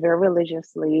very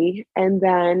religiously. And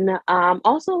then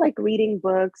also like reading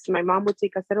books. My mom would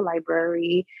take us to the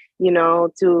library,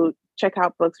 to check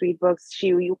out books, read books.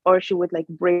 She would like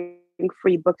bring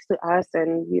free books to us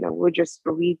and, we'd just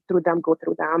read through them, go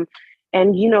through them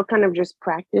and, kind of just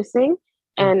practicing.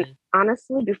 And Hmm.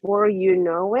 honestly, before you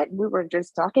know it, we were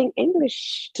just talking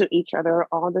English to each other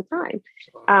all the time.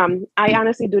 I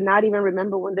honestly do not even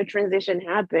remember when the transition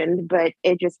happened, but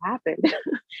it just happened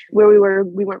where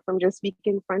we went from just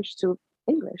speaking French to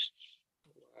English.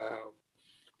 Wow.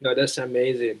 No, that's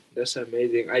amazing. That's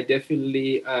amazing. I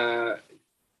definitely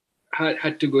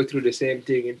had to go through the same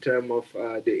thing in terms of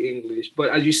the English. But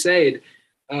as you said,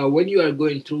 when you are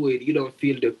going through it, you don't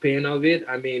feel the pain of it.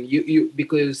 I mean, you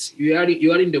because you are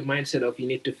in the mindset of you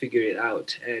need to figure it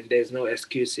out, and there's no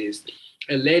excuses.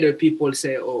 And later, people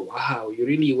say, "Oh, wow, you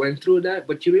really went through that,"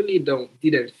 but you really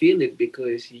didn't feel it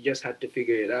because you just had to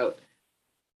figure it out.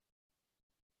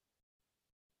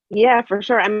 Yeah, for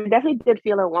sure. I mean, I definitely did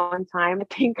feel it one time. I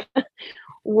think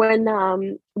when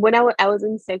I was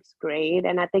in sixth grade,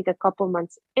 and I think a couple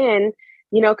months in,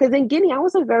 because in Guinea, I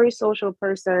was a very social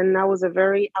person. I was a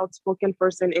very outspoken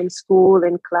person in school,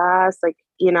 in class, like,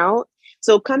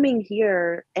 So coming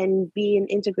here and being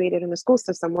integrated in the school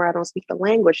system where I don't speak the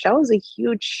language, that was a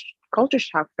huge culture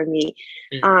shock for me.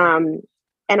 Mhm. Um,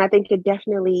 and I think it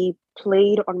definitely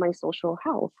played on my social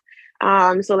health.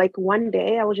 So like one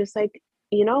day I was just like,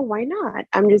 why not?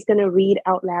 I'm just gonna read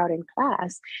out loud in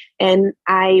class. And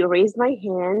I raised my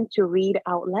hand to read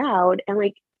out loud, and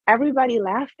like everybody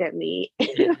laughed at me.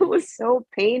 It Mhm. was so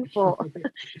painful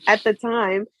at the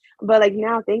time. But like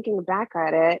now thinking back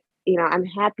at it, I'm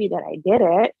happy that I did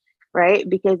it, right?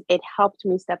 Because it helped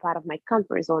me step out of my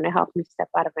comfort zone. It helped me step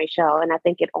out of my shell. And I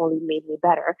think it only made me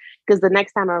better. Because the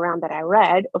next time around that I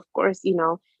read, of course,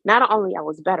 not only I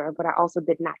was better, but I also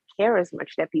did not care as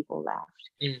much that people laughed.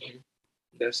 Mhm.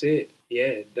 That's it.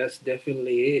 Yeah, that's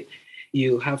definitely it.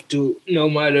 You have to, no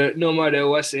matter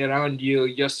what's around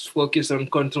you, just focus on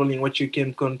controlling what you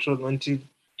can control until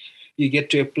you get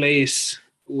to a place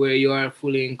where you are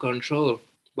fully in control.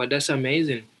 But that's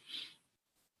amazing.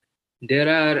 There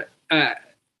are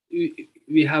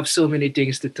we have so many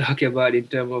things to talk about in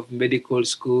terms of medical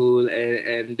school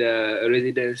and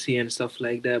residency and stuff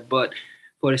like that. But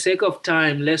for the sake of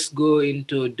time, let's go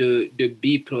into the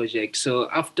B project. So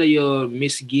after your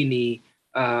Miss Guinea,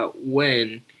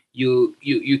 when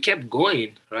you kept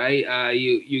going, right?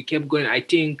 You kept going. I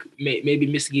think maybe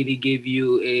Miss Guinea gave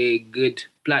you a good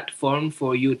platform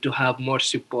for you to have more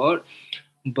support,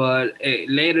 but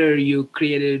later you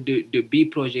created the B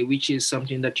project, which is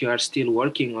something that you are still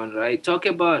working on, right?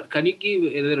 Can you give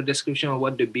a little description of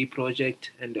what the B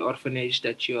project and the orphanage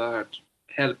that you are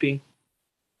helping?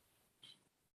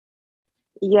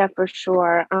 Yeah, for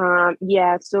sure.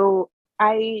 Yeah, so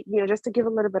just to give a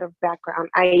little bit of background,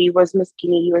 I was Miss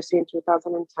Guinea USA in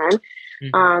 2010.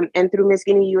 Mm-hmm. And through Miss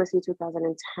Guinea USA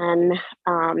 2010,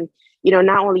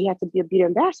 not only you had to be a beauty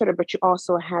ambassador, but you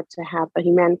also had to have a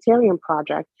humanitarian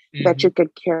project that Mm-hmm. you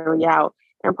could carry out.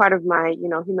 And part of my,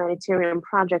 humanitarian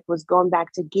project was going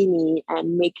back to Guinea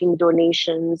and making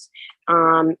donations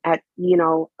at,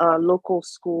 local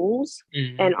schools,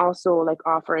 Mm-hmm. and also like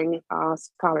offering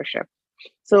scholarship.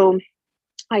 So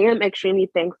I am extremely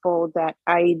thankful that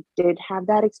I did have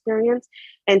that experience.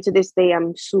 And to this day,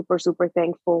 I'm super, super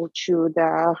thankful to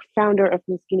the founder of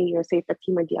Miss Guinea USA,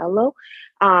 Fatima Diallo,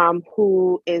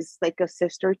 who is like a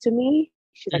sister to me.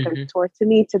 She's like a Mm-hmm. mentor to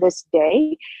me to this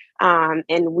day.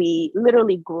 And we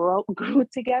literally grew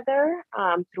together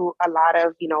through a lot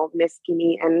of, Miss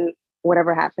Guinea and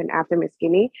whatever happened after Miss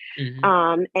Guinea.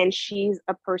 Mm-hmm. And she's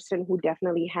a person who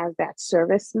definitely has that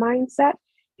service mindset,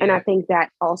 and I Yeah. think that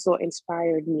also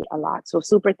inspired me a lot. So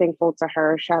super thankful to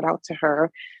her. Shout out to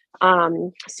her.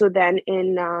 So then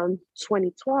in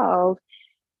 2012,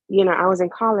 I was in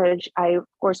college. I, of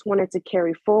course, wanted to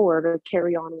carry forward or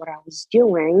carry on what I was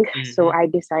doing. So Mm-hmm. I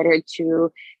decided to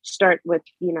start with,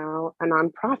 a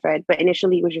nonprofit. But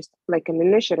initially, it was just like an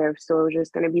initiative. So it was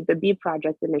just going to be the Bee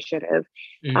Project initiative.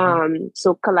 Mm-hmm.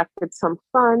 So collected some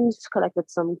funds, collected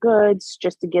some goods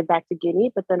just to give back to Guinea.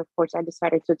 But then, of course, I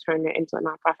decided to turn it into a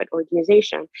nonprofit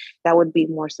organization that would be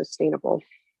more sustainable.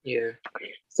 Yeah.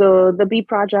 So the Bee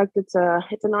Project, it's a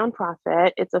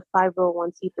nonprofit. It's a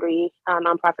 501c3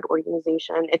 nonprofit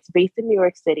organization. It's based in New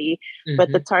York City,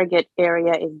 but the Mm-hmm. target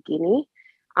area is Guinea.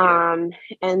 Yeah.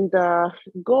 And the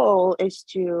goal is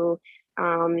to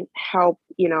help,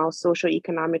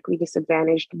 socioeconomically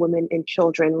disadvantaged women and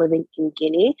children living in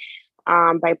Guinea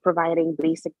by providing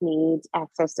basic needs,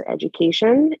 access to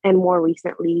education, and more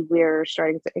recently, we're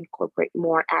starting to incorporate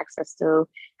more access to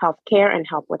healthcare and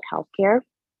help with healthcare.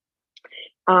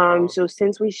 Wow. So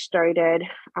since we started,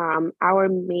 our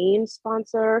main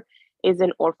sponsor is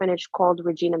an orphanage called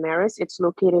Regina Maris. It's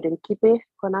located in Kipe,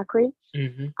 Conakry.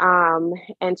 Mm-hmm. Um,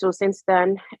 and so since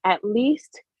then, at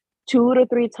least 2 to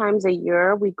 3 times a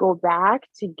year, we go back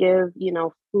to give,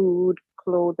 food,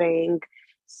 clothing,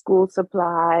 school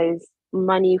supplies,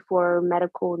 money for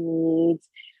medical needs.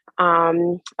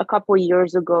 A couple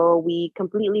years ago, we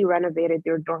completely renovated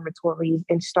their dormitories,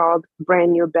 installed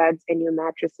brand new beds and new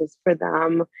mattresses for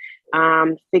them,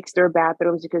 fixed their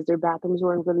bathrooms because their bathrooms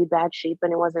were in really bad shape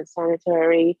and it wasn't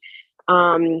sanitary.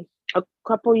 Um, a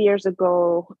couple years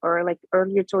ago, or like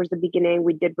earlier towards the beginning,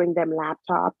 we did bring them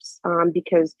laptops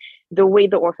because the way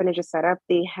the orphanage is set up,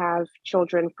 they have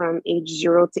children from age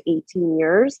 0 to 18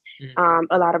 years. Mm-hmm.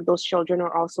 A lot of those children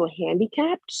are also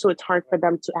handicapped, so it's hard for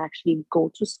them to actually go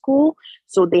to school.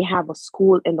 So they have a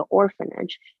school in the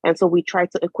orphanage. And so we try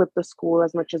to equip the school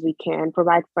as much as we can,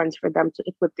 provide funds for them to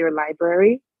equip their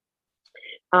library.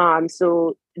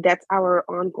 So that's our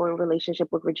ongoing relationship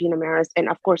with Regina Maris. And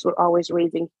of course, we're always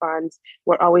raising funds.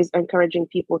 We're always encouraging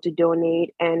people to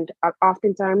donate. And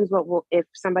oftentimes, if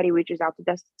somebody reaches out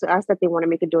to us that they want to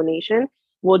make a donation,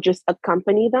 we'll just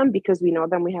accompany them because we know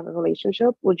them. We have a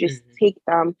relationship. We'll just Mm-hmm. take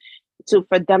them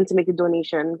for them to make a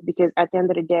donation because at the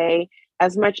end of the day,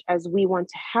 as much as we want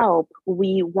to help,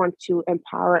 we want to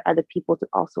empower other people to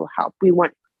also help. We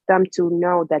want them to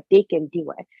know that they can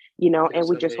do it, and That's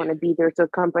we just want to amazing. be there to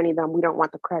accompany them. We don't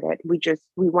want the credit. We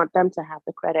want them to have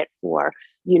the credit for,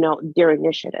 their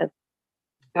initiative.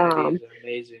 That is Um,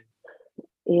 amazing.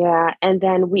 yeah, and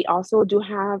then we also do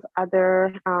have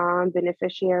other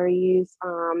beneficiaries.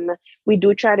 We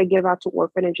do try to give out to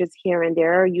orphanages here and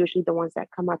there, usually the ones that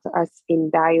come out to us in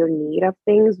dire need of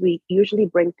things. We usually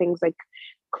bring things like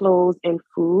clothes and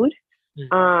food.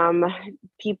 Mm-hmm. Um,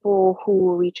 People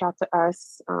who reach out to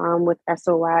us with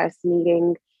SOS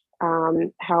needing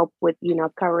help with,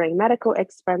 covering medical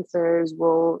expenses,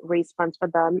 we'll raise funds for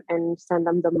them and send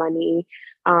them the money.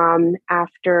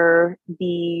 After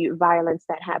the violence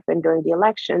that happened during the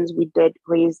elections, we did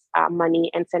raise money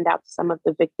and send out to some of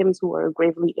the victims who were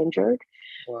gravely injured.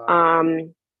 Wow.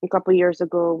 A couple years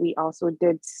ago, we also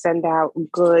did send out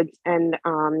goods and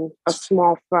a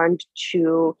small fund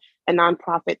to a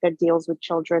nonprofit that deals with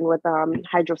children with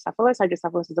hydrocephalus.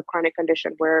 Hydrocephalus is a chronic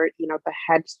condition where the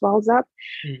head swells up,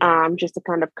 Mm-hmm. just to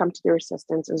kind of come to their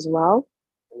assistance as well.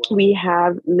 Wow. We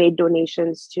have made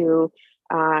donations to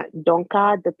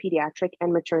Donka, the pediatric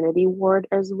and maternity ward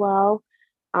as well.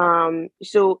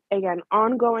 So again,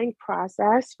 ongoing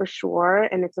process for sure,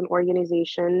 and it's an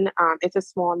organization. It's a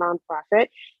small nonprofit,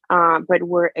 but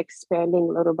we're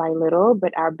expanding little by little.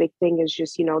 But our big thing is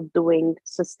just doing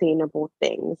sustainable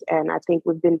things, and I think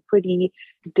we've been pretty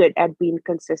good at being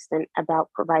consistent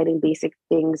about providing basic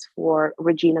things for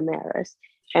Regina Maris,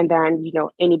 and then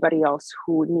anybody else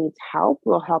who needs help,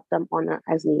 we'll help them on a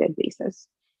as needed basis.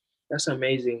 That's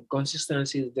amazing.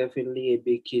 Consistency is definitely a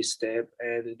big key step.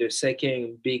 And the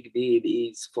second big deal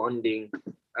is funding.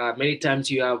 Many times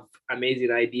you have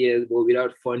amazing ideas, but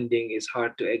without funding, it's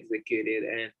hard to execute it.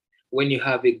 And when you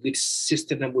have a good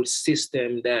sustainable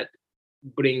system that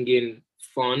bring in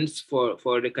funds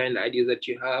for the kind of ideas that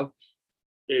you have,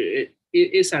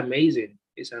 it's amazing.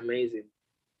 It's amazing.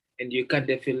 And you can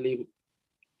definitely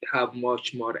have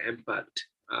much more impact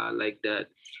like that.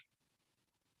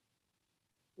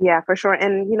 Yeah, for sure.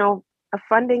 And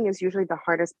funding is usually the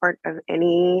hardest part of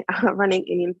any running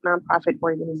any nonprofit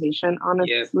organization, Yeah,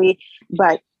 honestly.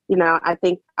 But I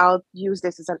think I'll use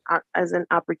this as an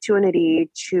opportunity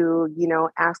to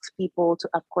ask people to,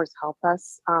 of course, help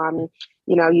us.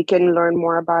 You can learn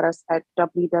more about us at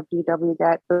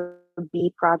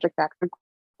www.thebproject.org,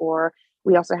 or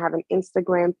we also have an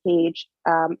Instagram page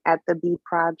at the B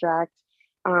Project,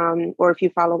 or if you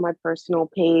follow my personal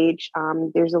page,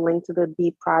 there's a link to the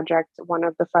Beat Project, one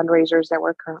of the fundraisers that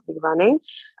we're currently running.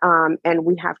 And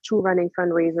we have two running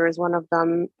fundraisers. One of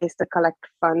them is to collect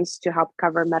funds to help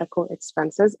cover medical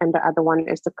expenses, and the other one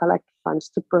is to collect funds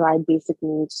to provide basic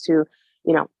needs to,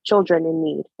 children in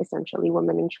need, essentially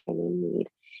women and children in need.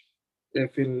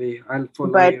 definitely. I'll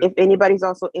follow But you. if anybody's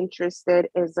also interested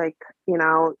is like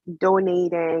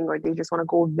donating, or they just want to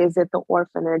go visit the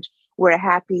orphanage, we're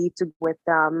happy to go with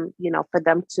them, for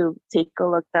them to take a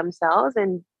look themselves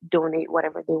and donate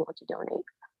whatever they want to donate.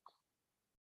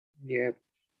 Yeah.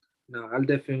 No, I'll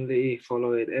definitely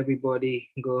follow it. Everybody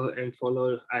go and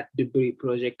follow at Debris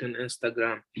Project on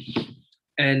Instagram.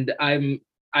 And I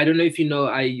don't know if you know,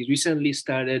 I recently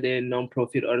started a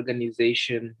nonprofit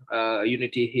organization.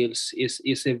 Unity Hills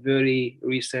is a very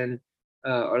recent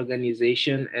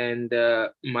organization, and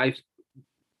my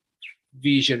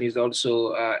vision is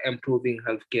also improving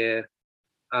healthcare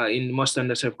in most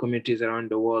underserved communities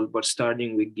around the world, but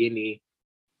starting with Guinea.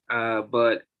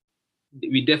 But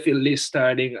we definitely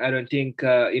starting. I don't think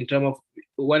in terms of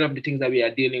one of the things that we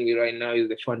are dealing with right now is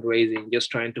the fundraising,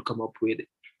 just trying to come up with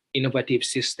innovative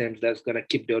systems that's going to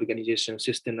keep the organization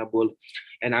sustainable.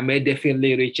 And I may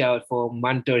definitely reach out for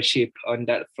mentorship on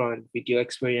that front with your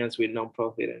experience with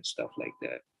nonprofit and stuff like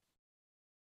that.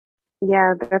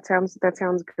 Yeah, that sounds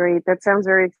great. That sounds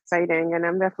very exciting, and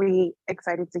I'm definitely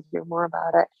excited to hear more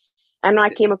about it. I know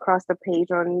I came across the page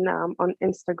on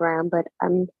Instagram, but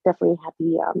I'm definitely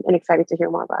happy and excited to hear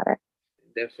more about it.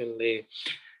 Definitely.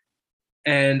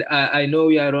 And I know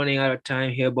we are running out of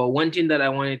time here, but one thing that I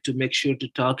wanted to make sure to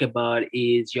talk about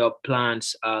is your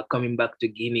plans coming back to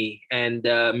Guinea. And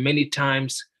many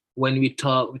times when we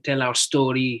talk, we tell our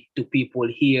story to people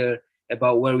here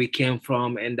about where we came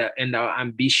from and our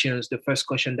ambitions. The first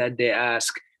question that they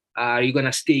ask: are you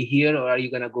gonna stay here, or are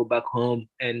you gonna go back home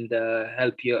and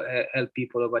help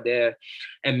people over there?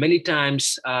 And many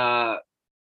times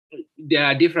there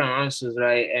are different answers,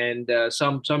 right? And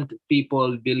some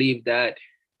people believe that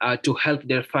to help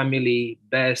their family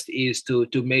best is to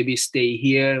maybe stay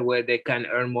here where they can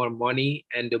earn more money,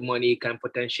 and the money can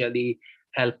potentially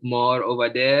help more over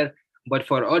there. But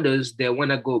for others, they want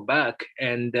to go back,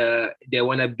 and they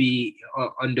want to be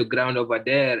on the ground over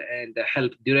there and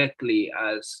help directly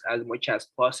as much as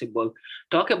possible.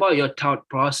 Talk about your thought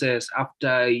process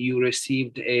after you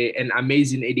received an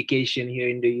amazing education here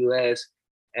in the US,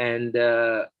 and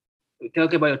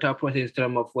talk about your thought process in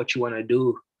terms of what you want to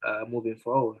do moving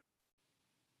forward.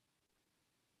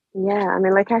 Yeah, I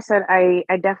mean, like I said, I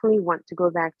definitely want to go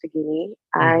back to Guinea.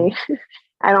 Mm-hmm.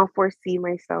 I don't foresee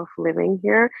myself living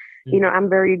here. Mm-hmm. I'm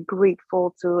very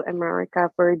grateful to America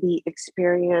for the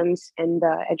experience and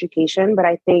the education, but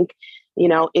I think,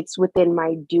 it's within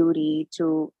my duty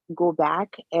to go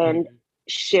back and Mm-hmm.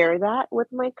 share that with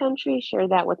my country, share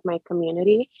that with my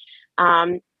community.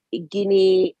 Um,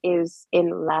 Guinea is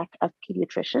in lack of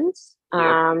pediatricians,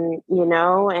 Yep.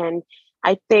 and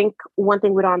I think one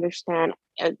thing we don't understand,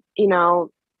 uh, you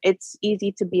know, it's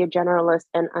easy to be a generalist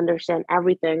and understand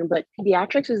everything, but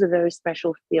pediatrics is a very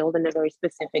special field and a very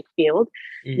specific field.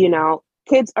 You Mm-hmm. know,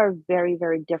 kids are very,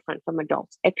 very different from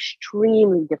adults,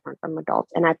 extremely different from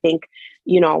adults. And I think,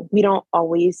 we don't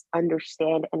always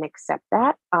understand and accept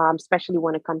that, especially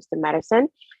when it comes to medicine.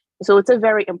 So it's a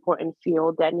very important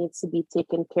field that needs to be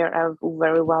taken care of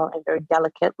very well and very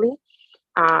delicately.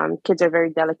 Kids are very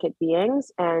delicate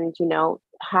beings, and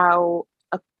how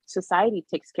a society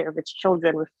takes care of its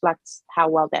children reflects how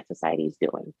well that society is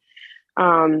doing.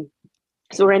 Um,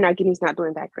 so right now, Guinea's not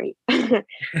doing that great.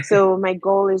 So my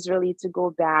goal is really to go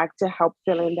back to help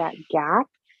fill in that gap.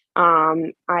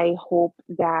 I hope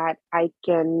that I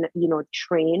can,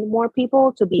 train more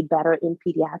people to be better in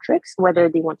pediatrics, whether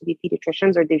they want to be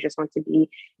pediatricians or they just want to be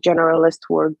generalists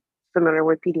who are familiar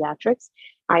with pediatrics.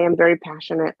 I am very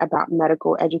passionate about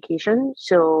medical education.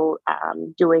 So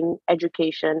doing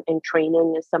education and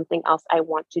training is something else I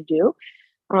want to do.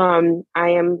 I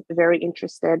am very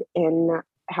interested in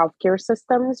healthcare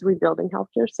systems, rebuilding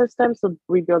healthcare systems. So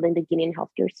rebuilding the Guinean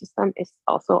healthcare system is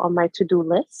also on my to-do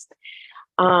list.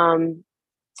 Um,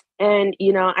 and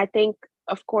I think,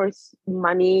 of course,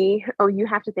 money. Oh, you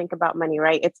have to think about money,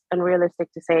 right? It's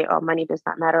unrealistic to say, "Oh, money does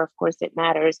not matter." Of course, it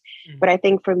matters. But Mhm. I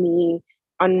think for me,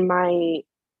 on my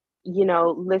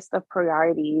list of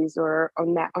priorities, or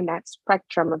on that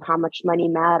spectrum of how much money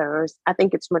matters, I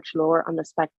think it's much lower on the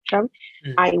spectrum.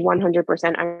 Mhm. I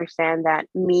 100% understand that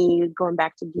me going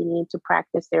back to Guinea to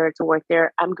practice there, to work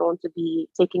there, I'm going to be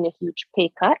taking a huge pay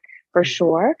cut for Mhm.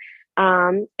 sure.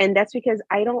 And that's because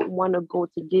I don't want to go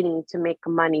to Guinea to make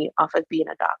money off of being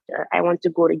a doctor. I want to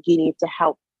go to Guinea to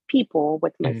help people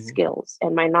with my Mhm. skills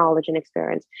and my knowledge and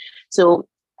experience. So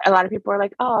a lot of people are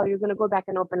like, "Oh, you're going to go back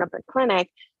and open up a clinic."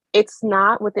 It's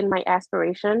not within my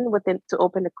aspiration within to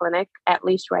open a clinic, at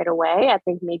least right away. I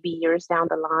think maybe years down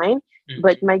the line.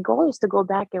 But Mhm. my goal is to go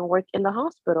back and work in the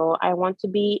hospital. I want to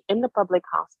be in the public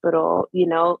hospital,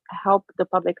 help the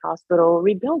public hospital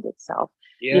rebuild itself,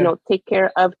 Yeah, take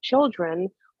care of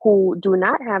children who do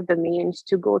not have the means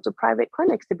to go to private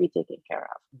clinics to be taken care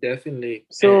of. definitely. And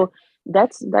So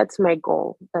that's my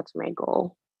goal. That's my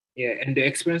goal. yeah, and the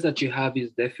experience that you have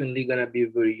is definitely gonna be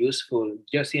very useful,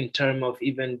 just in terms of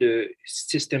even the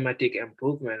systematic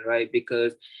improvement, right?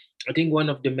 Because I think one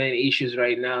of the main issues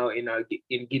right now in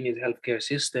Guinea's healthcare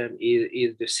system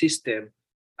is the system.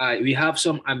 We have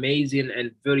some amazing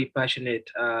and very passionate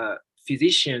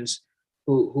physicians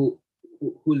who who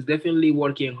who's definitely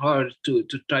working hard to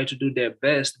try to do their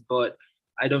best, but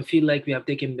I don't feel like we have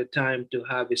taken the time to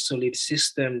have a solid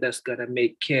system that's gonna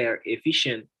make care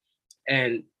efficient.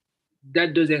 And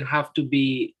that doesn't have to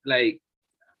be like,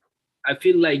 I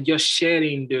feel like just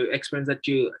sharing the experience that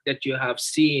you have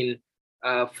seen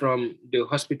from the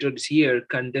hospitals here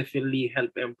can definitely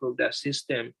help improve that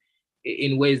system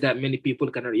in ways that many people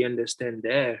cannot understand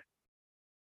there,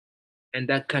 and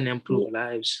that can improve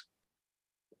lives.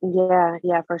 Yeah,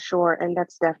 yeah, for sure. And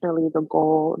that's definitely the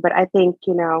goal. But I think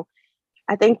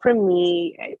for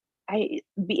me,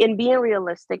 in being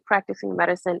realistic, practicing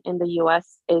medicine in the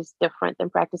US is different than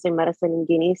practicing medicine in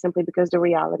Guinea simply because the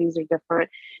realities are different.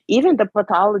 Even the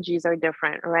pathologies are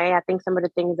different, right? I think some of the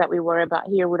things that we worry about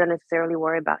here, we don't necessarily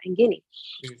worry about in Guinea.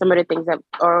 Some of Hmm. the things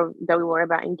that we worry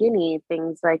about in Guinea,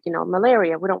 things like,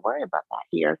 malaria, we don't worry about that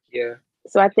here. Yeah.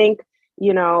 So I think,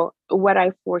 what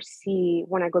I foresee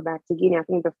when I go back to Guinea, I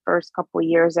think the first couple of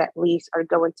years at least are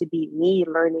going to be me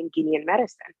learning Guinean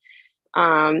medicine.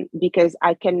 Because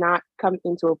I cannot come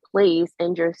into a place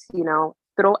and just,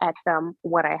 throw at them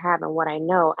what I have and what I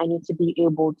know. I need to be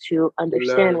able to To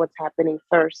understand learn. what's happening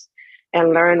first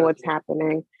and learn what's Exactly.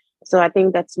 happening. So I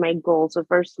think that's my goal. So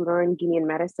first learn Guinean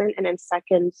medicine, and then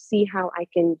second, see how I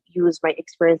can use my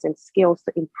experience and skills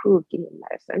to improve Guinean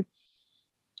medicine.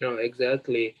 No,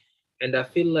 exactly. And I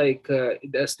feel like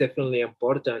that's definitely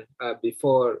important.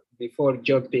 Before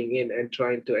jumping in and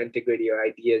trying to integrate your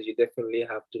ideas, you definitely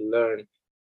have to learn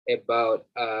about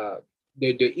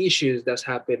the issues that's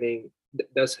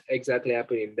exactly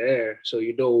happening there, so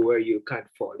you know where you can't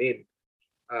fall in.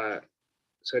 Uh,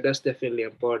 so that's definitely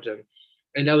important.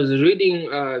 And I was reading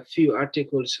a few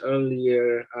articles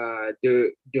earlier.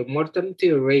 The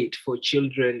mortality rate for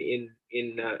children in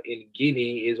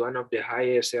Guinea is one of the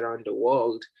highest around the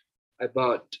world,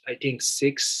 about I think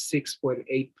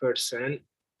 6.8%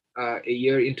 a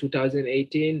year in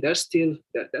 2018.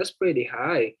 That's pretty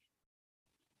high,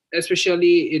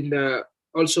 especially in the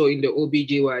also in the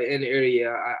OBGYN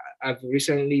area. I've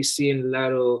recently seen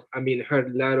heard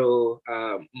a lot of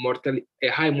a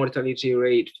high mortality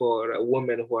rate for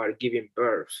women who are giving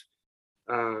birth.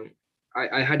 Um,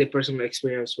 I had a personal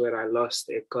experience where I lost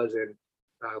a cousin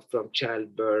from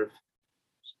childbirth.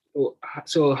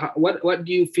 What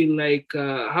do you feel like?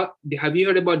 How have you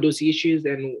heard about those issues,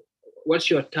 and what's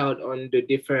your thought on the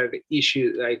different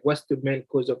issues? Like, what's the main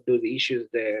cause of those issues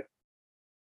there?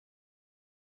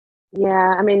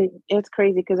 Yeah, I mean, it's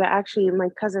crazy because my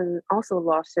cousin also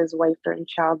lost his wife during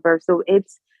childbirth. So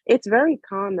it's very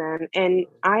common. And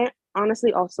I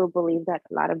honestly also believe that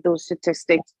a lot of those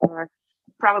statistics are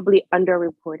probably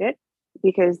underreported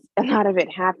because a lot of it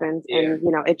happens Yeah.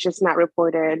 and it's just not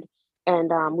reported, and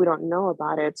we don't know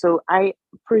about it. So I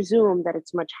presume that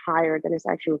it's much higher than it's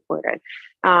actually reported.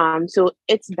 So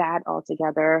it's bad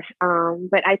altogether.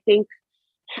 But I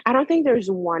don't think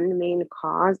there's one main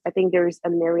cause. I think there's a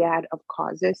myriad of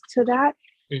causes to that.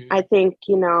 I Hmm. think,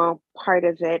 part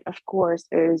of it, of course,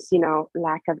 is,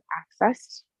 lack of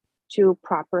access to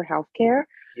proper healthcare.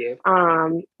 Yeah.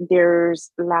 There's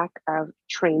lack of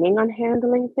training on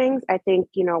handling things. I think,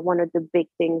 one of the big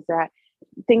things that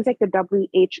things like the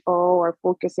WHO are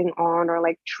focusing on are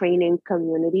like training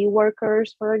community workers,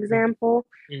 for example,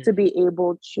 to Hmm. be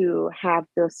able to have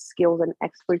the skills and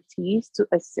expertise to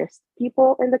assist people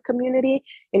in the community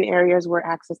in areas where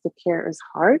access to care is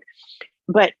hard.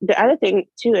 But the other thing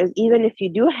too is even if you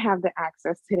do have the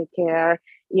access to the care,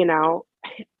 you know,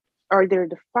 are there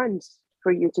the funds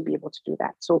for you to be able to do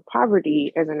that? So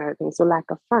poverty is another thing. So lack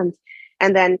of funds.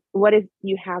 And then what if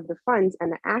you have the funds and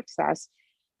the access?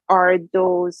 Are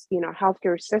those,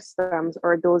 healthcare systems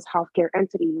or those healthcare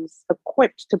entities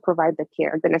equipped to provide the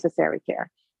care, the necessary care?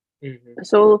 Hmm.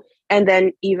 So, and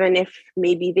then even if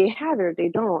maybe they have it or they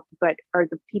don't, but are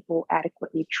the people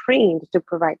adequately trained to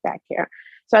provide that care?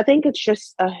 So I think it's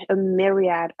just a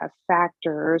myriad of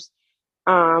factors.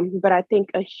 But I think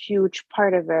a huge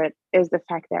part of it is the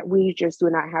fact that we just do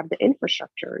not have the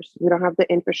infrastructures. We don't have the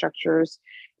infrastructures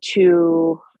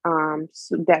to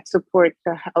that support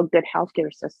a good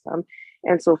healthcare system.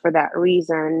 And so for that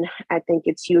reason, I think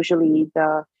it's usually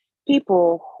the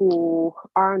people who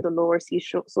are in the lower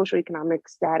socioeconomic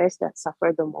status that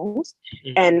suffer the most.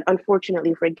 And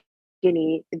unfortunately for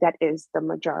Guinea, that is the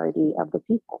majority of the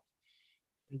people.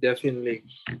 Definitely,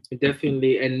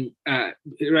 definitely. And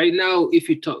right now, if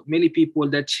you talk, many people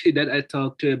that that I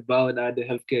talk to about the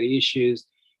healthcare issues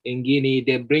in Guinea,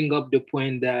 they bring up the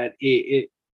point that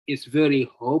it's very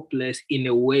hopeless in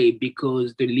a way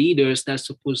because the leaders that's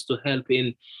supposed to help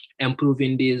in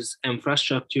improving these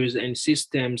infrastructures and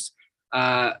systems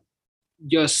uh,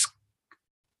 just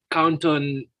count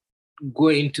on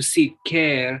going to seek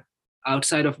care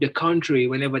outside of the country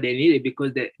whenever they need it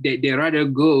because they rather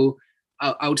go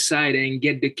outside and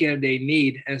get the care they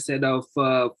need instead of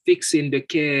fixing the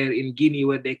care in Guinea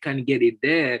where they can get it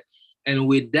there. And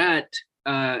with that,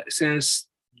 since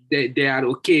they are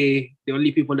okay, the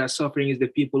only people that are suffering is the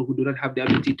people who do not have the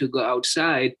ability to go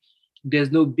outside.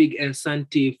 There's no big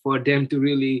incentive for them to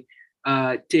really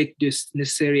take this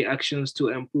necessary actions to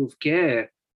improve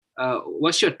care.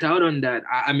 What's your thought on that?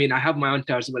 I mean, I have my own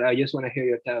thoughts, but I just want to hear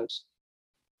your thoughts.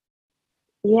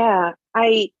 Yeah,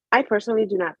 I personally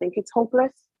do not think it's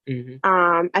hopeless.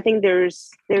 Mm-hmm. I think there's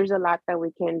a lot that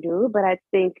we can do, but I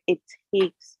think it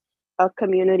takes a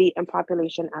community and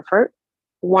population effort.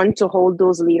 One, to hold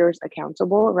those leaders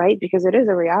accountable, right? Because it is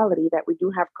a reality that we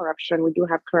do have corruption, we do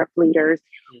have corrupt leaders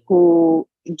who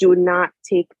do not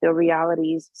take the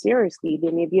realities seriously.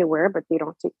 They may be aware, but they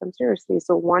don't take them seriously.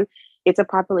 So one, it's a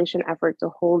population effort to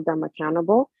hold them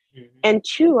accountable. Mm-hmm. And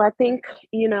two, I think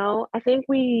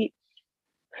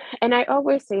and I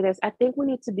always say this, I think we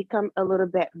need to become a little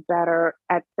bit better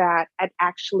at that, at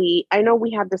actually, I know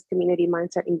we have this community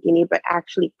mindset in Guinea, but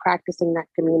actually practicing that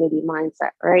community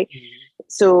mindset, right?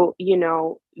 So,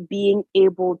 being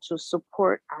able to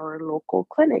support our local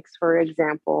clinics, for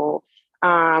example,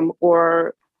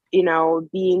 or,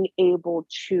 being able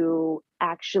to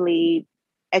actually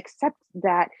accept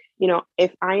that,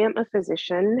 if I am a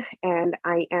physician and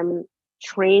I am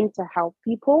trained to help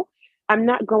people, I'm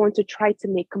not going to try to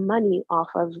make money off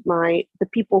of the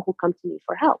people who come to me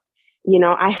for help.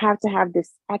 I have to have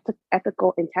this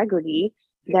ethical integrity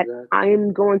that Exactly.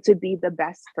 I'm going to be the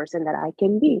best person that I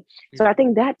can be. So I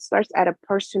think that starts at a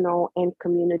personal and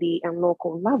community and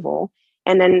local level.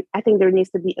 And then I think there needs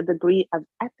to be a degree of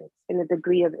ethics and a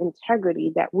degree of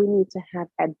integrity that we need to have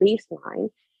at baseline.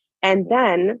 And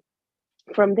then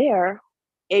from there,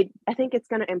 I think it's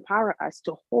going to empower us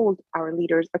to hold our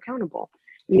leaders accountable.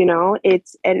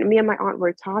 It's, and me and my aunt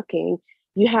were talking,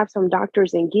 you have some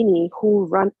doctors in Guinea who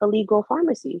run illegal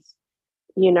pharmacies.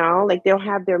 Like they'll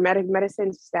have their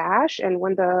medicine stash, and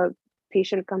when the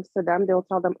patient comes to them, they'll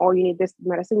tell them, oh, you need this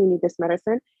medicine, you need this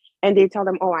medicine, and they tell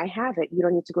them, oh, I have it, you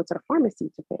don't need to go to the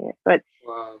pharmacy to pay it. But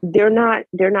Wow. they're not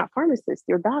pharmacists,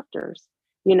 they're doctors.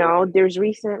 Definitely. There's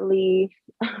recently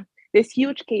this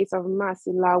huge case of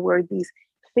Masila where these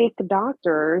fake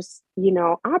doctors,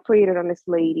 operated on this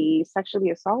lady, sexually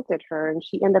assaulted her, and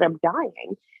she ended up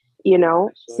dying, I saw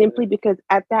simply that. because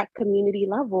at that community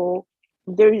level,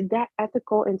 that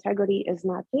ethical integrity is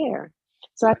not there.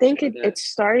 So I I think saw it that.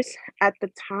 starts at the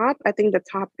top. I think the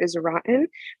top is rotten,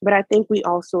 but I think we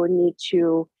also need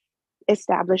to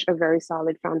establish a very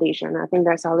solid foundation. I think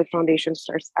that solid foundation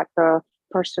starts at the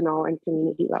personal and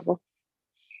community level.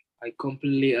 I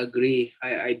completely agree.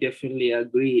 I definitely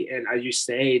agree. And as you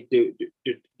say, the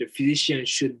physician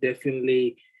should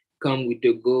definitely come with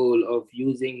the goal of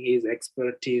using his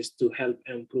expertise to help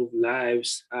improve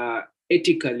lives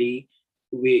ethically,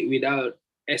 without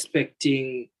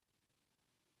expecting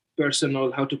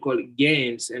personal, how to call it,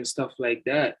 gains and stuff like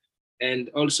that. And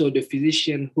also the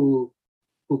physician who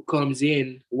comes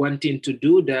in wanting to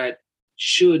do that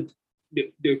should,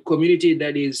 the community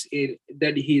that is in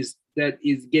that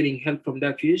is getting help from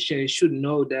that physician should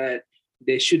know that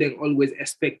they shouldn't always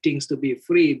expect things to be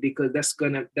free, because that's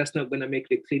not gonna make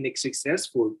the clinic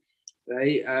successful,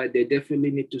 right? They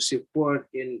definitely need to support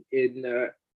in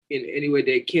any way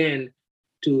they can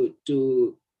to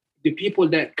the people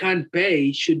that can't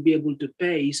pay should be able to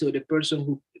pay, so the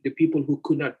people who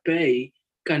could not pay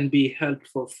can be helped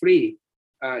for free,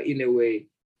 in a way.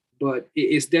 But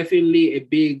it's definitely a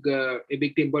big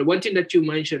thing. But one thing that you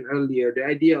mentioned earlier, the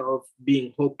idea of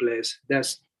being hopeless,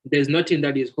 there's nothing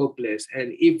that is hopeless.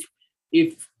 And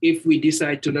if we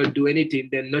decide to not do anything,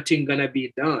 then nothing gonna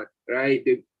be done, right?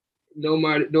 No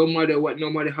matter what,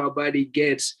 no matter how bad it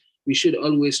gets, we should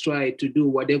always try to do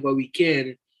whatever we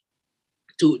can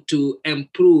to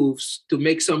improve, to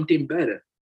make something better,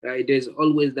 right? There's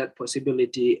always that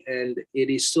possibility, and it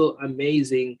is so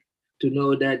amazing to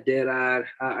know that there are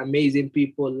amazing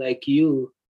people like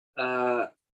you, uh,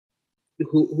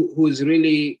 who's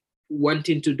really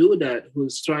wanting to do that,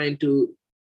 who's trying to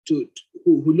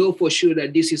who know for sure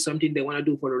that this is something they want to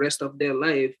do for the rest of their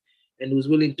life, and who's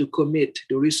willing to commit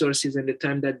the resources and the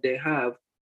time that they have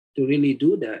to really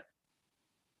do that.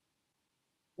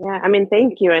 Yeah, I mean,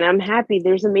 thank you. And I'm happy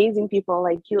there's amazing people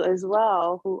like you as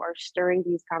well who are stirring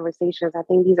these conversations. I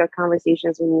think these are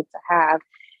conversations we need to have.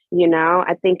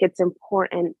 I think it's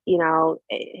important,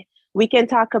 we can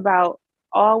talk about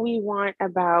all we want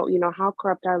about, how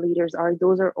corrupt our leaders are.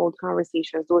 Those are old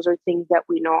conversations. Those are things that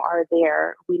we know are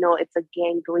there. We know it's a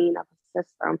gangrene of a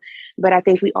system. But I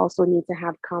think we also need to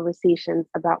have conversations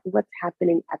about what's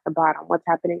happening at the bottom, what's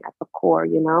happening at the core.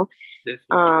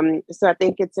 So I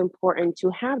think it's important to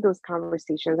have those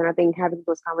conversations. And I think having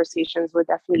those conversations will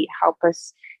definitely help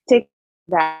us take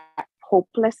that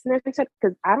hopelessness, because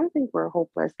I don't think we're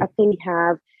hopeless. I think we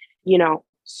have,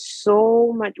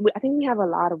 so much. I think we have a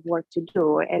lot of work to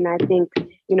do. And I think,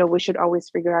 we should always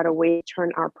figure out a way to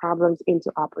turn our problems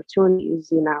into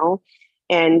opportunities,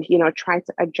 and, try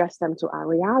to adjust them to our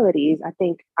realities. I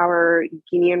think our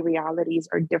Guinean realities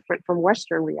are different from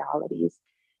Western realities.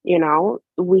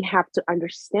 We have to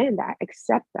understand that,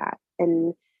 accept that,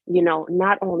 and,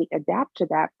 not only adapt to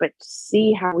that, but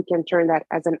see how we can turn that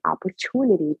as an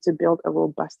opportunity to build a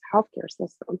robust healthcare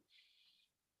system.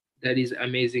 That is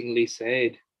amazingly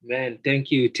said, man. Thank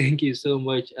you, thank you so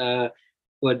much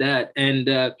for that. And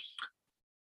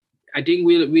I think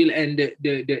we'll end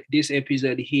this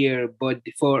episode here. But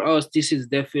for us, this is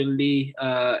definitely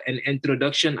an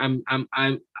introduction.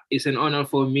 I'm. It's an honor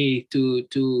for me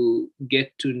to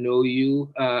get to know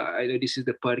you. I know this is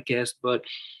the podcast, but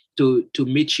to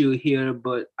meet you here.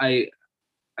 But I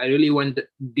really want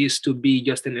this to be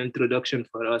just an introduction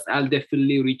for us. I'll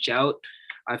definitely reach out.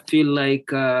 I feel like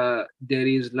there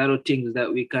is a lot of things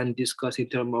that we can discuss in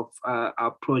terms of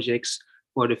our projects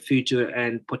for the future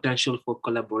and potential for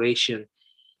collaboration.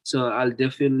 So I'll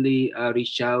definitely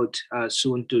reach out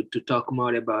soon to talk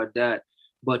more about that.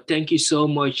 But thank you so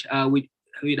much.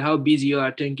 With how busy you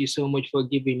are, thank you so much for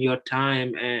giving your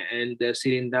time and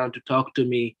sitting down to talk to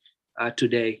me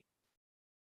today.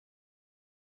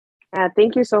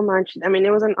 Thank you so much. I mean,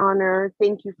 it was an honor.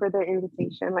 Thank you for the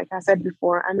invitation. Like I said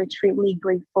before, I'm extremely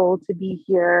grateful to be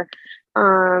here,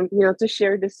 to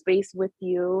share this space with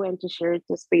you and to share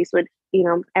this space with,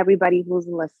 everybody who's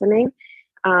listening.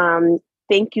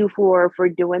 Thank you for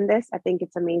doing this. I think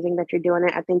it's amazing that you're doing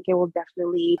it. I think it will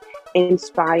definitely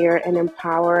inspire and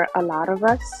empower a lot of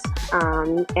us.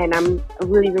 And I'm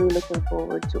really, really looking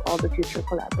forward to all the future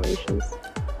collaborations.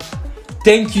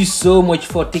 Thank you so much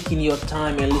for taking your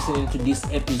time and listening to this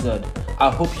episode. I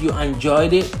hope you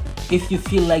enjoyed it. If you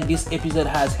feel like this episode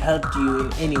has helped you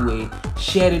in any way,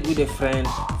 share it with a friend,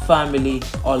 family,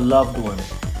 or loved one.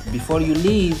 Before you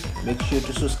leave, make sure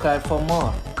to subscribe for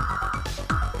more.